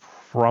this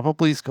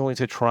probably is going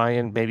to try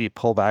and maybe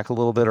pull back a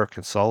little bit or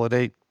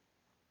consolidate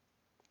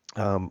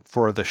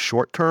for the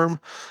short term,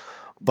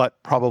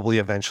 but probably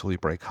eventually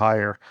break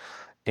higher.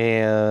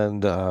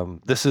 And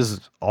this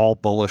is all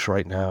bullish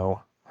right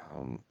now.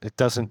 It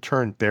doesn't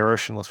turn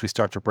bearish unless we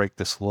start to break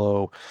this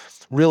low.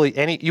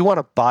 Really, you want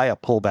to buy a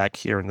pullback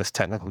here in this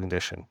technical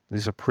condition.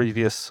 These are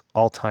previous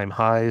all-time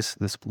highs.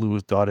 This blue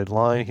dotted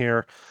line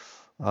here.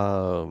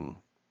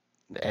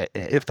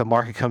 If the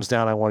market comes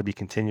down, I want to be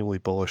continually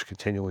bullish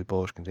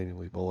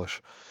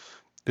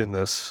in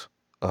this,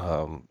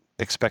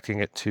 expecting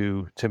it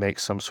to make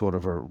some sort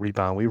of a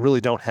rebound. We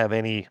really don't have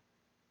any.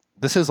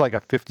 This is like a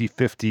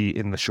 50-50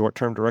 in the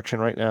short-term direction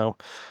right now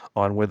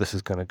on where this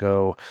is going to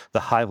go. The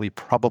highly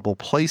probable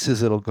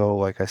places it'll go,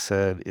 like I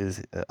said,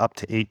 is up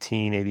to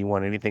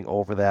 1881. Anything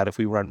over that, if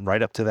we run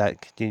right up to that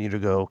and continue to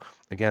go,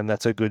 again,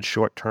 that's a good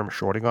short-term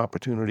shorting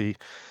opportunity.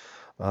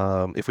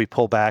 If we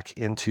pull back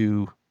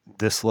into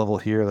this level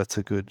here, that's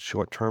a good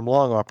short-term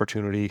long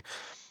opportunity.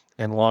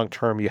 And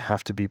long-term, you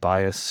have to be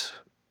biased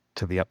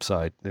to the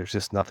upside. There's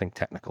just nothing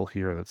technical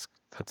here that's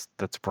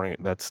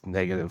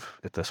negative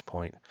at this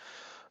point.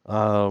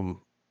 The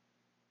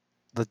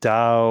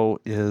Dow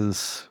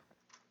is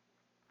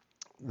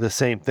the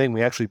same thing.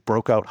 We actually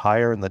broke out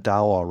higher in the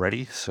Dow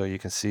already. So you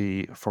can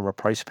see from a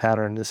price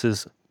pattern, this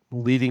is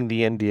leading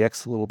the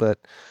NDX a little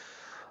bit.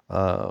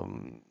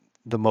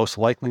 The most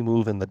likely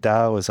move in the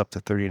Dow is up to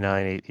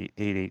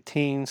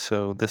 39,818.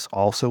 So this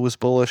also is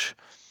bullish.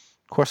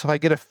 Of course, if I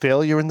get a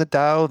failure in the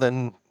Dow,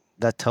 then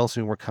that tells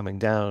me we're coming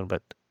down.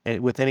 But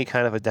with any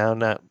kind of a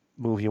down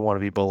move, you want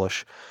to be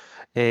bullish.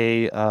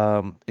 A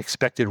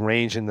expected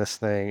range in this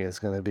thing is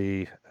going to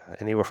be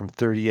anywhere from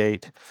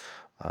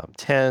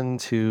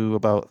 38.10 to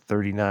about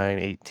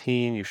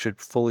 39.18. You should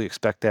fully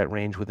expect that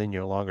range within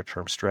your longer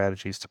term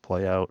strategies to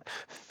play out,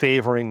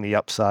 favoring the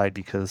upside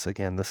because,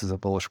 again, this is a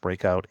bullish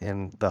breakout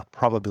and the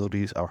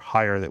probabilities are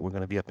higher that we're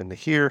going to be up into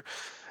here.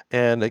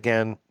 And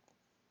again,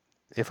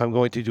 if I'm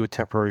going to do a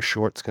temporary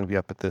short, it's going to be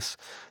up at this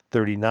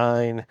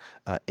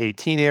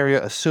 39.18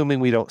 area, assuming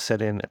we don't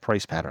set in a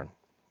price pattern,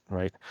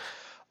 right?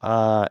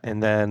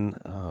 And then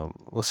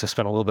let's just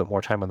spend a little bit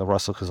more time on the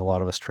Russell because a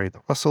lot of us trade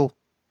the Russell.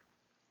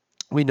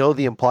 We know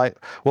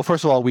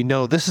first of all, we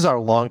know this is our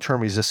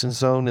long-term resistance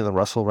zone in the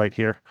Russell right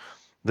here.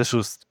 This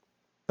was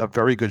a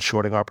very good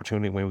shorting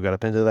opportunity when we got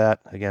up into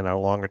that. Again, our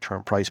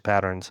longer-term price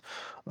patterns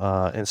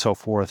and so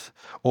forth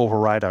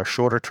override our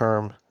shorter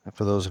term. And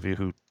for those of you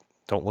who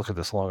don't look at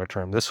this longer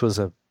term, this was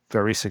a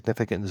very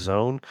significant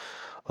zone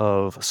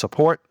of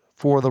support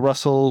for the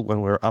Russell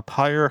when we're up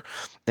higher,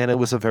 and it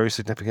was a very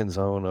significant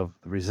zone of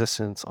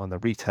resistance on the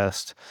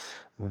retest.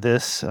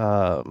 This,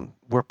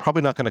 we're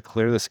probably not going to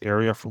clear this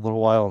area for a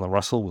little while on the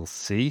Russell. We'll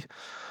see.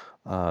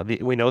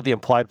 We know the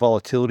implied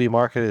volatility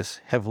market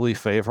is heavily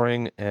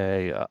favoring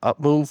a up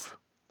move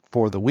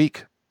for the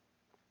week.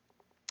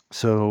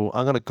 So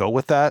I'm going to go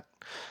with that.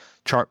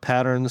 Chart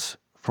patterns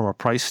from a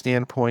price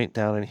standpoint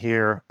down in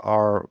here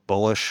are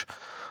bullish.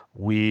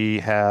 We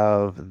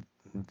have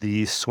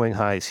these swing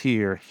highs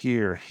here,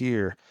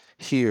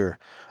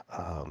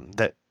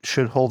 that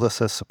should hold us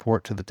as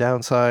support to the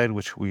downside,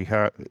 which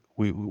we're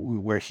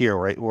here,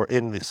 right? We're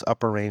in this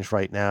upper range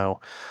right now.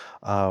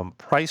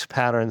 Price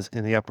patterns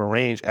in the upper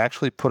range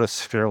actually put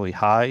us fairly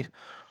high.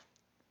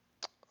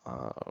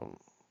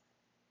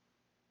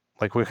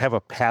 Like we have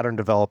a pattern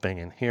developing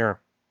in here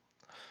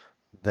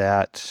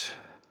that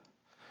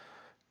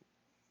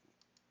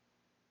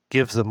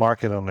gives the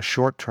market on the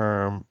short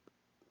term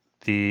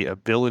the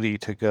ability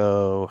to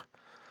go,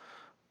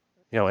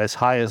 as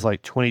high as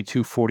like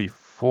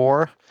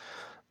 2244.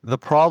 The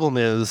problem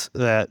is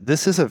that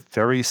this is a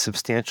very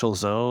substantial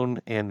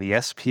zone and the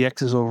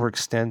SPX is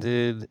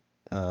overextended,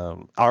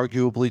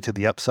 arguably to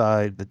the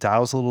upside. The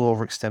Dow's a little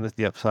overextended to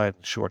the upside in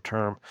the short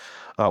term,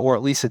 or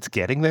at least it's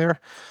getting there.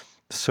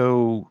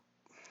 So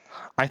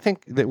I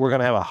think that we're going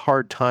to have a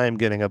hard time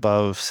getting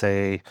above,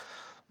 say,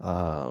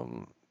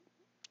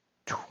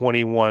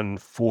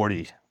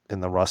 2140 in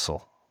the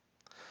Russell.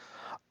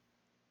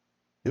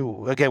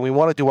 Again, we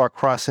want to do our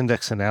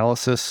cross-index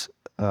analysis.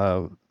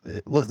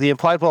 Look, the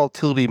implied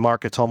volatility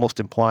market's almost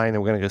implying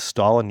that we're going to get a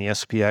stall in the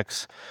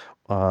SPX,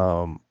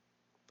 or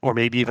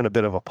maybe even a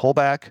bit of a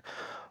pullback.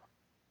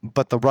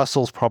 But the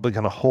Russell's probably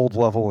going to hold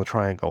level and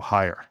try and go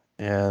higher.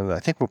 And I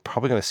think we're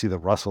probably going to see the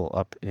Russell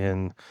up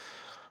in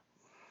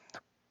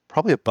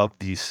probably above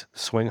these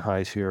swing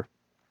highs here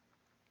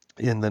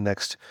in the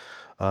next,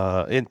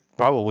 in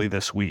probably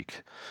this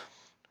week,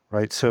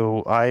 right?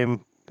 So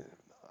I'm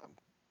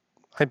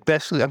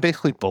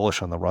basically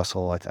bullish on the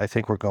Russell. I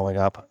think we're going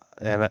up,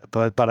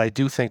 but I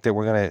do think that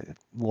we're going to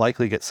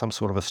likely get some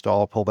sort of a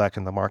stall pullback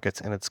in the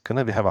markets, and it's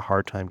going to have a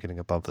hard time getting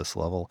above this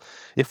level.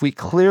 If we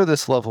clear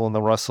this level in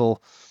the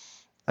Russell,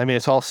 I mean,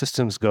 it's all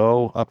systems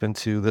go up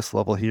into this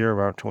level here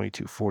around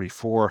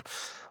 2244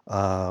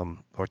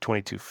 or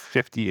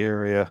 2250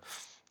 area.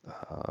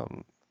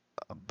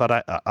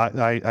 But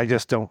I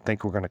just don't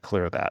think we're going to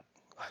clear that.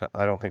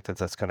 I don't think that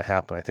that's going to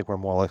happen. I think we're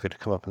more likely to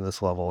come up in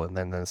this level and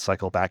then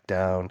cycle back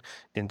down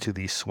into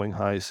these swing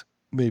highs,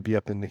 maybe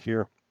up into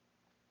here.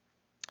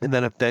 And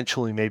then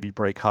eventually maybe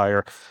break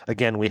higher.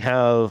 Again, we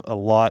have a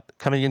lot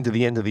coming into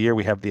the end of the year.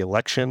 We have the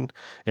election.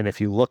 And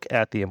if you look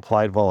at the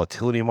implied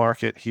volatility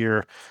market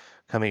here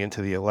coming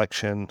into the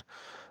election,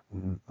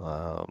 and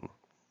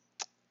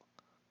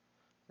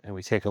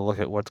we take a look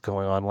at what's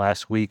going on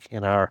last week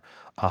in our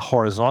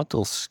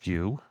horizontal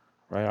skew,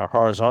 right? Our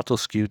horizontal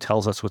skew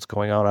tells us what's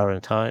going on out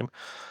in time.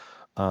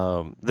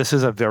 This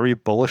is a very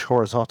bullish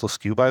horizontal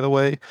skew, by the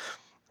way.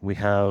 We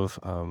have,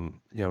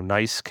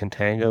 nice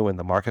contango in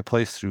the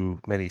marketplace through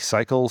many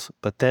cycles,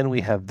 but then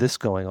we have this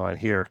going on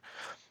here.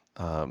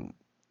 And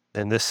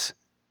this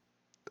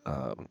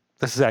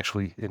is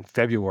actually in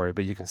February,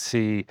 but you can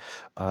see,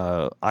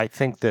 I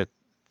think that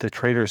the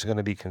traders are going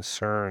to be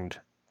concerned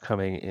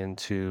coming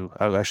into,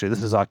 actually,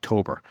 this is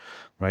October,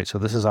 right? So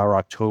this is our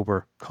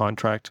October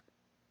contract.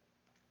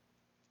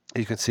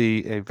 You can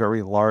see a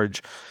very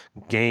large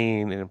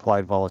gain in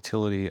implied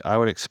volatility. I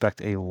would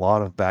expect a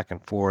lot of back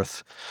and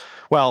forth.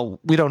 Well,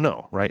 we don't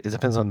know, right? It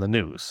depends on the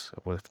news.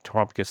 If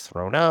Trump gets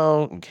thrown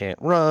out and can't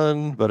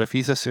run, but if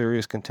he's a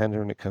serious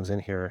contender and it comes in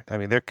here, I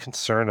mean, they're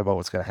concerned about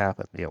what's going to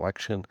happen, the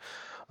election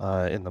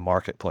in the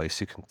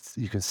marketplace.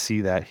 You can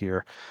see that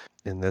here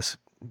in this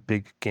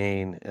big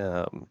gain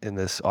in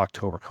this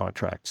October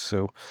contract.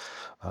 So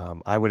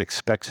I would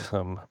expect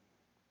some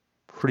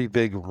pretty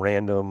big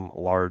random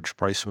large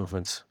price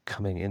movements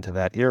coming into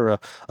that era.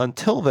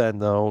 Until then,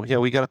 though,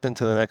 we got up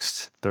into the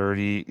next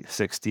 30,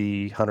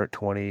 60,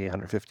 120,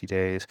 150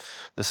 days.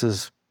 This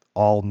is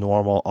all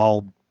normal,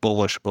 all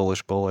bullish. We'll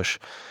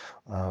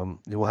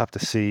have to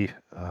see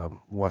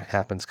what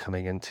happens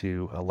coming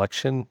into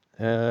election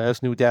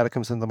as new data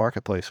comes in the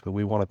marketplace, but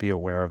we want to be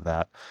aware of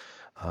that.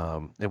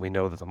 And we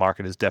know that the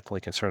market is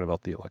definitely concerned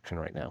about the election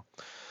right now.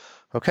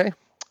 Okay,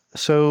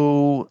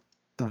 so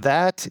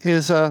that's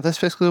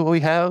basically what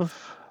we have.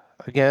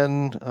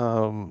 Again,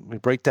 we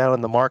break down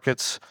in the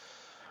markets,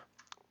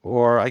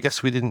 or I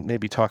guess we didn't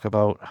maybe talk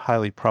about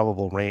highly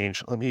probable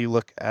range. Let me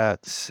look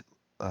at,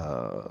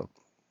 I'm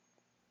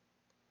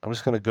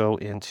just going to go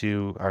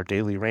into our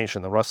daily range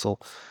in the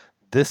Russell.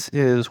 This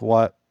is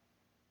what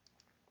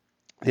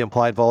the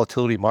implied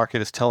volatility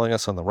market is telling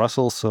us on the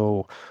Russell.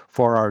 So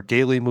for our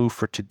daily move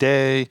for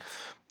today,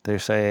 they're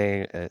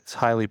saying it's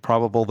highly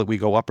probable that we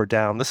go up or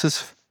down. This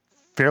is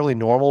fairly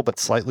normal, but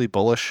slightly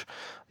bullish.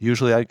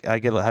 Usually I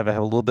have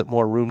a little bit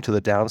more room to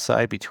the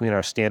downside between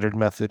our standard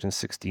method and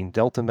 16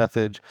 delta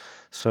method.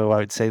 So I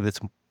would say that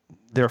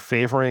they're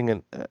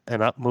favoring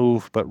an up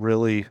move, but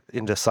really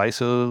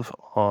indecisive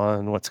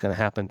on what's going to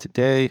happen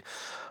today.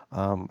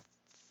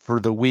 For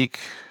the week,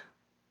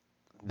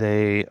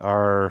 they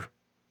are,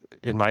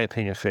 in my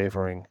opinion,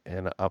 favoring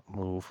an up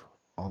move,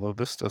 although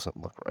this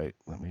doesn't look right.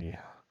 Let me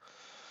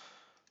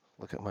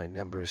look at my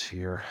numbers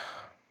here.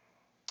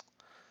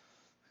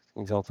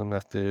 Delta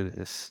method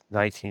is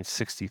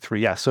 1963.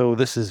 Yeah, so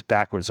this is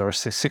backwards. Our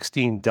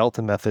 16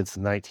 delta method's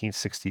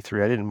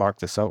 1963. I didn't mark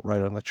this out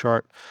right on the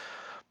chart.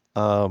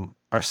 Our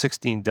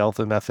 16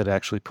 delta method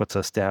actually puts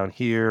us down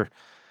here,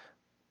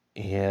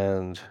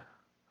 and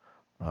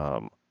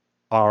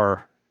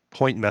our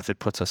point method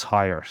puts us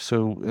higher.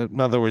 So in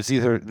other words,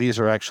 these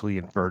are actually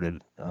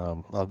inverted.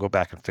 I'll go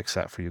back and fix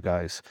that for you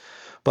guys.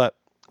 But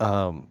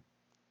again,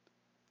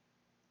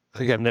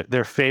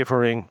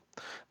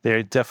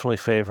 they're definitely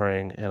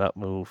favoring an up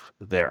move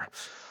there.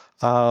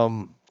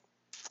 And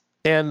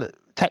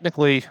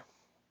technically,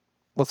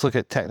 let's look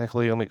at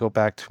technically. Let me go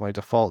back to my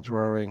default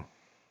drawing.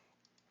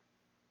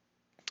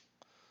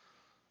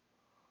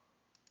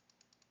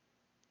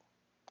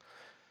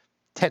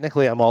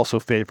 Technically, I'm also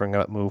favoring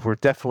an up move. We're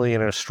definitely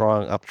in a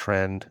strong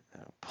uptrend.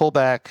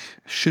 Pullback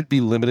should be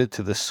limited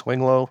to this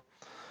swing low.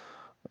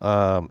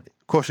 Of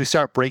course, we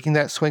start breaking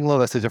that swing low.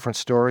 That's a different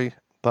story.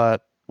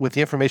 But with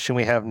the information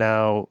we have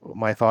now,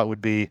 my thought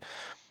would be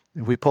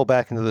if we pull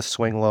back into the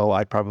swing low,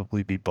 I'd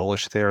probably be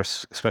bullish there,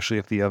 especially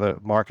if the other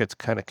markets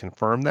kind of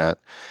confirm that.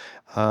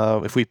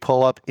 If we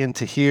pull up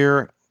into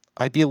here,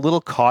 I'd be a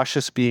little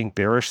cautious being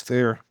bearish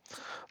there.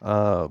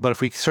 But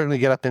if we certainly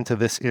get up into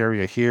this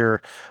area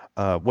here,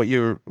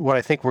 what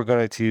I think we're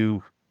going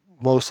to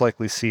most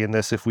likely see in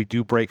this, if we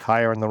do break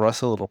higher in the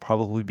Russell, it'll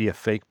probably be a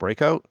fake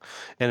breakout,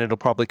 and it'll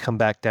probably come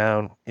back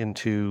down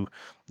into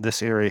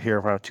this area here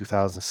around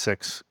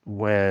 2006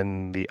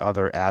 when the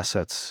other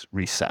assets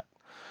reset.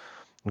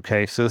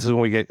 Okay, so this is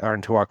when we get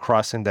into our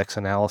cross-index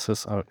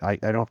analysis. I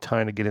don't have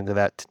time to get into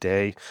that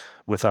today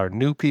with our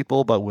new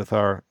people, but with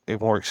our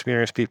more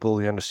experienced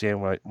people, you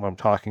understand what I'm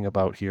talking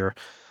about here.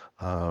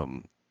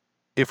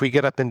 If we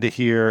get up into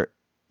here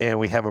and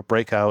we have a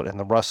breakout and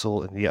the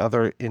Russell and the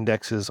other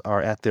indexes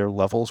are at their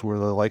levels where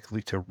they're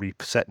likely to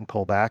reset and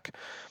pull back,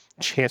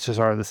 chances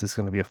are this is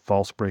going to be a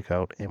false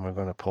breakout and we're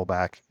going to pull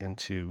back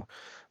into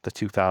the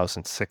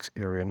 2006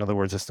 area. In other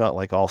words, it's not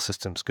like all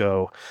systems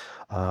go.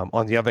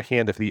 On the other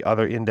hand, if the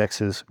other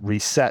indexes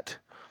reset,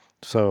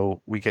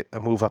 so we get a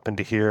move up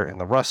into here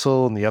and the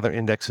Russell and the other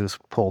indexes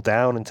pull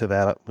down into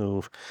that up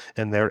move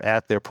and they're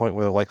at their point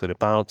where they're likely to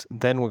bounce,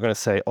 then we're going to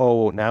say,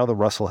 oh, now the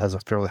Russell has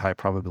a fairly high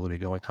probability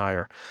of going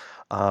higher.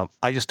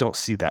 I just don't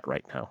see that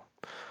right now.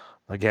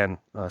 Again,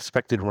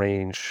 expected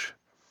range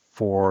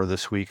for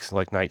this week is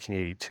like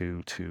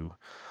 1982 to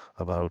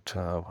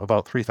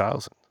about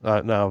 3,000.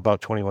 No,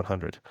 about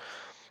 2,100.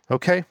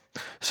 Okay,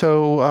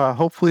 so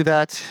hopefully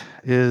that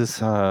is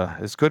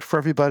good for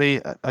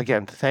everybody.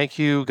 Again, thank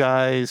you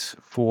guys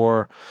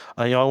for.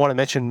 I want to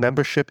mention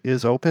membership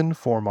is open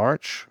for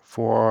March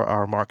for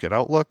our market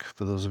outlook.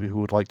 For those of you who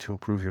would like to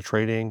improve your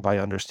trading by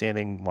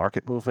understanding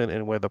market movement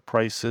and where the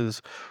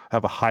prices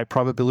have a high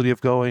probability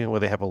of going and where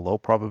they have a low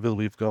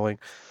probability of going.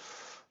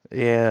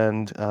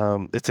 And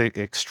it's an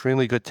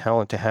extremely good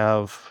talent to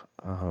have.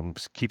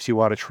 Keeps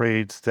you out of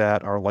trades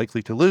that are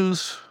likely to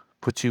lose,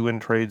 puts you in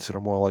trades that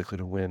are more likely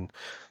to win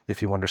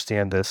if you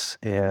understand this.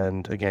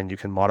 And again, you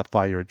can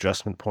modify your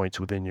adjustment points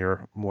within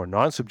your more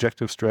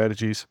non-subjective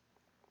strategies.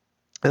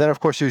 And then, of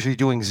course, if you're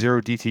doing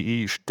zero DTE,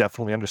 you should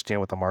definitely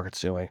understand what the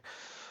market's doing.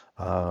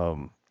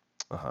 Again,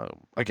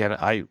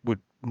 I would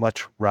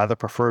much rather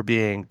prefer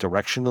being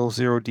directional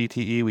zero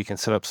DTE. We can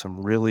set up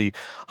some really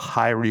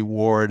high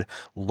reward,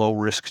 low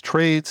risk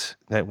trades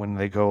that when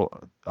they go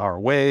our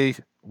way,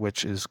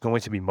 which is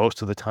going to be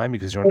most of the time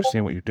because you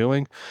understand what you're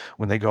doing.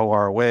 When they go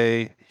our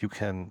way, you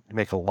can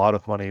make a lot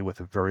of money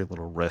with a very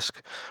little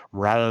risk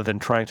rather than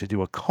trying to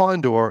do a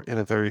condor in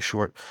a very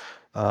short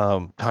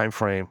time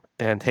frame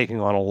and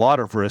taking on a lot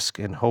of risk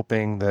and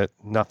hoping that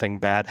nothing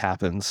bad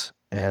happens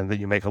and that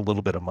you make a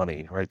little bit of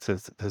money, right? So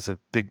there's a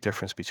big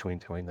difference between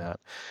doing that.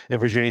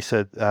 And Virginia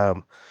said,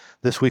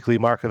 this weekly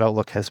market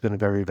outlook has been a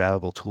very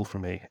valuable tool for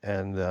me.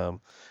 And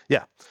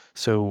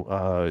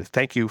so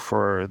thank you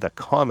for that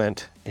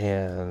comment.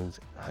 And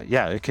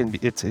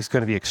it's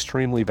going to be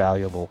extremely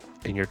valuable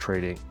in your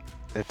trading.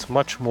 It's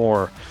much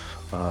more,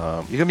 you're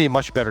going to be a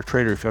much better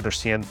trader if you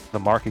understand the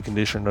market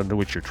condition under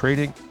which you're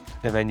trading,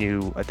 and then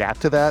you adapt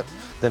to that,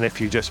 than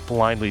if you just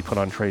blindly put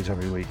on trades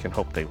every week and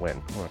hope they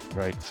win,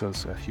 right? So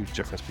there's a huge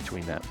difference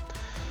between that.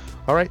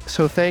 All right,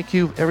 so thank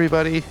you,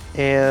 everybody,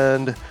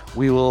 and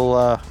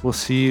we'll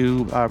see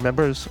you, our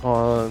members,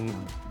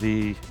 on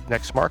the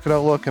next Market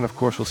Outlook, and of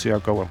course, we'll see our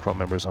Go and Pro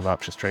members on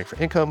Options Trading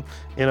for Income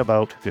in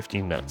about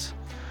 15 minutes.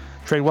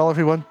 Trade well,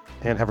 everyone,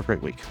 and have a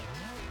great week.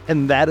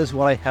 And that is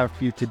what I have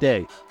for you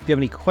today. If you have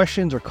any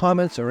questions or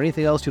comments or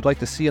anything else you'd like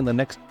to see on the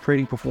next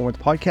Trading Performance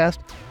podcast,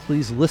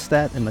 please list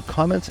that in the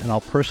comments and I'll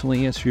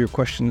personally answer your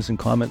questions and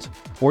comments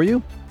for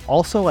you.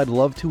 Also, I'd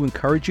love to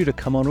encourage you to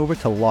come on over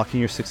to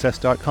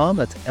LockInYourSuccess.com.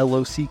 That's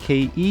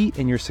LOCKE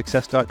in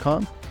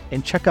yoursuccess.com,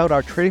 and check out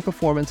our Trading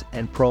Performance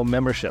and Pro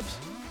memberships,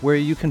 where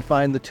you can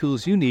find the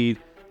tools you need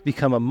to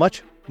become a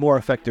much more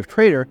effective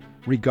trader,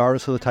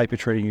 regardless of the type of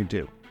trading you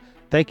do.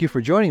 Thank you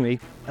for joining me.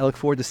 I look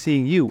forward to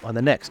seeing you on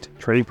the next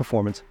Trading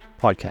Performance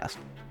podcast.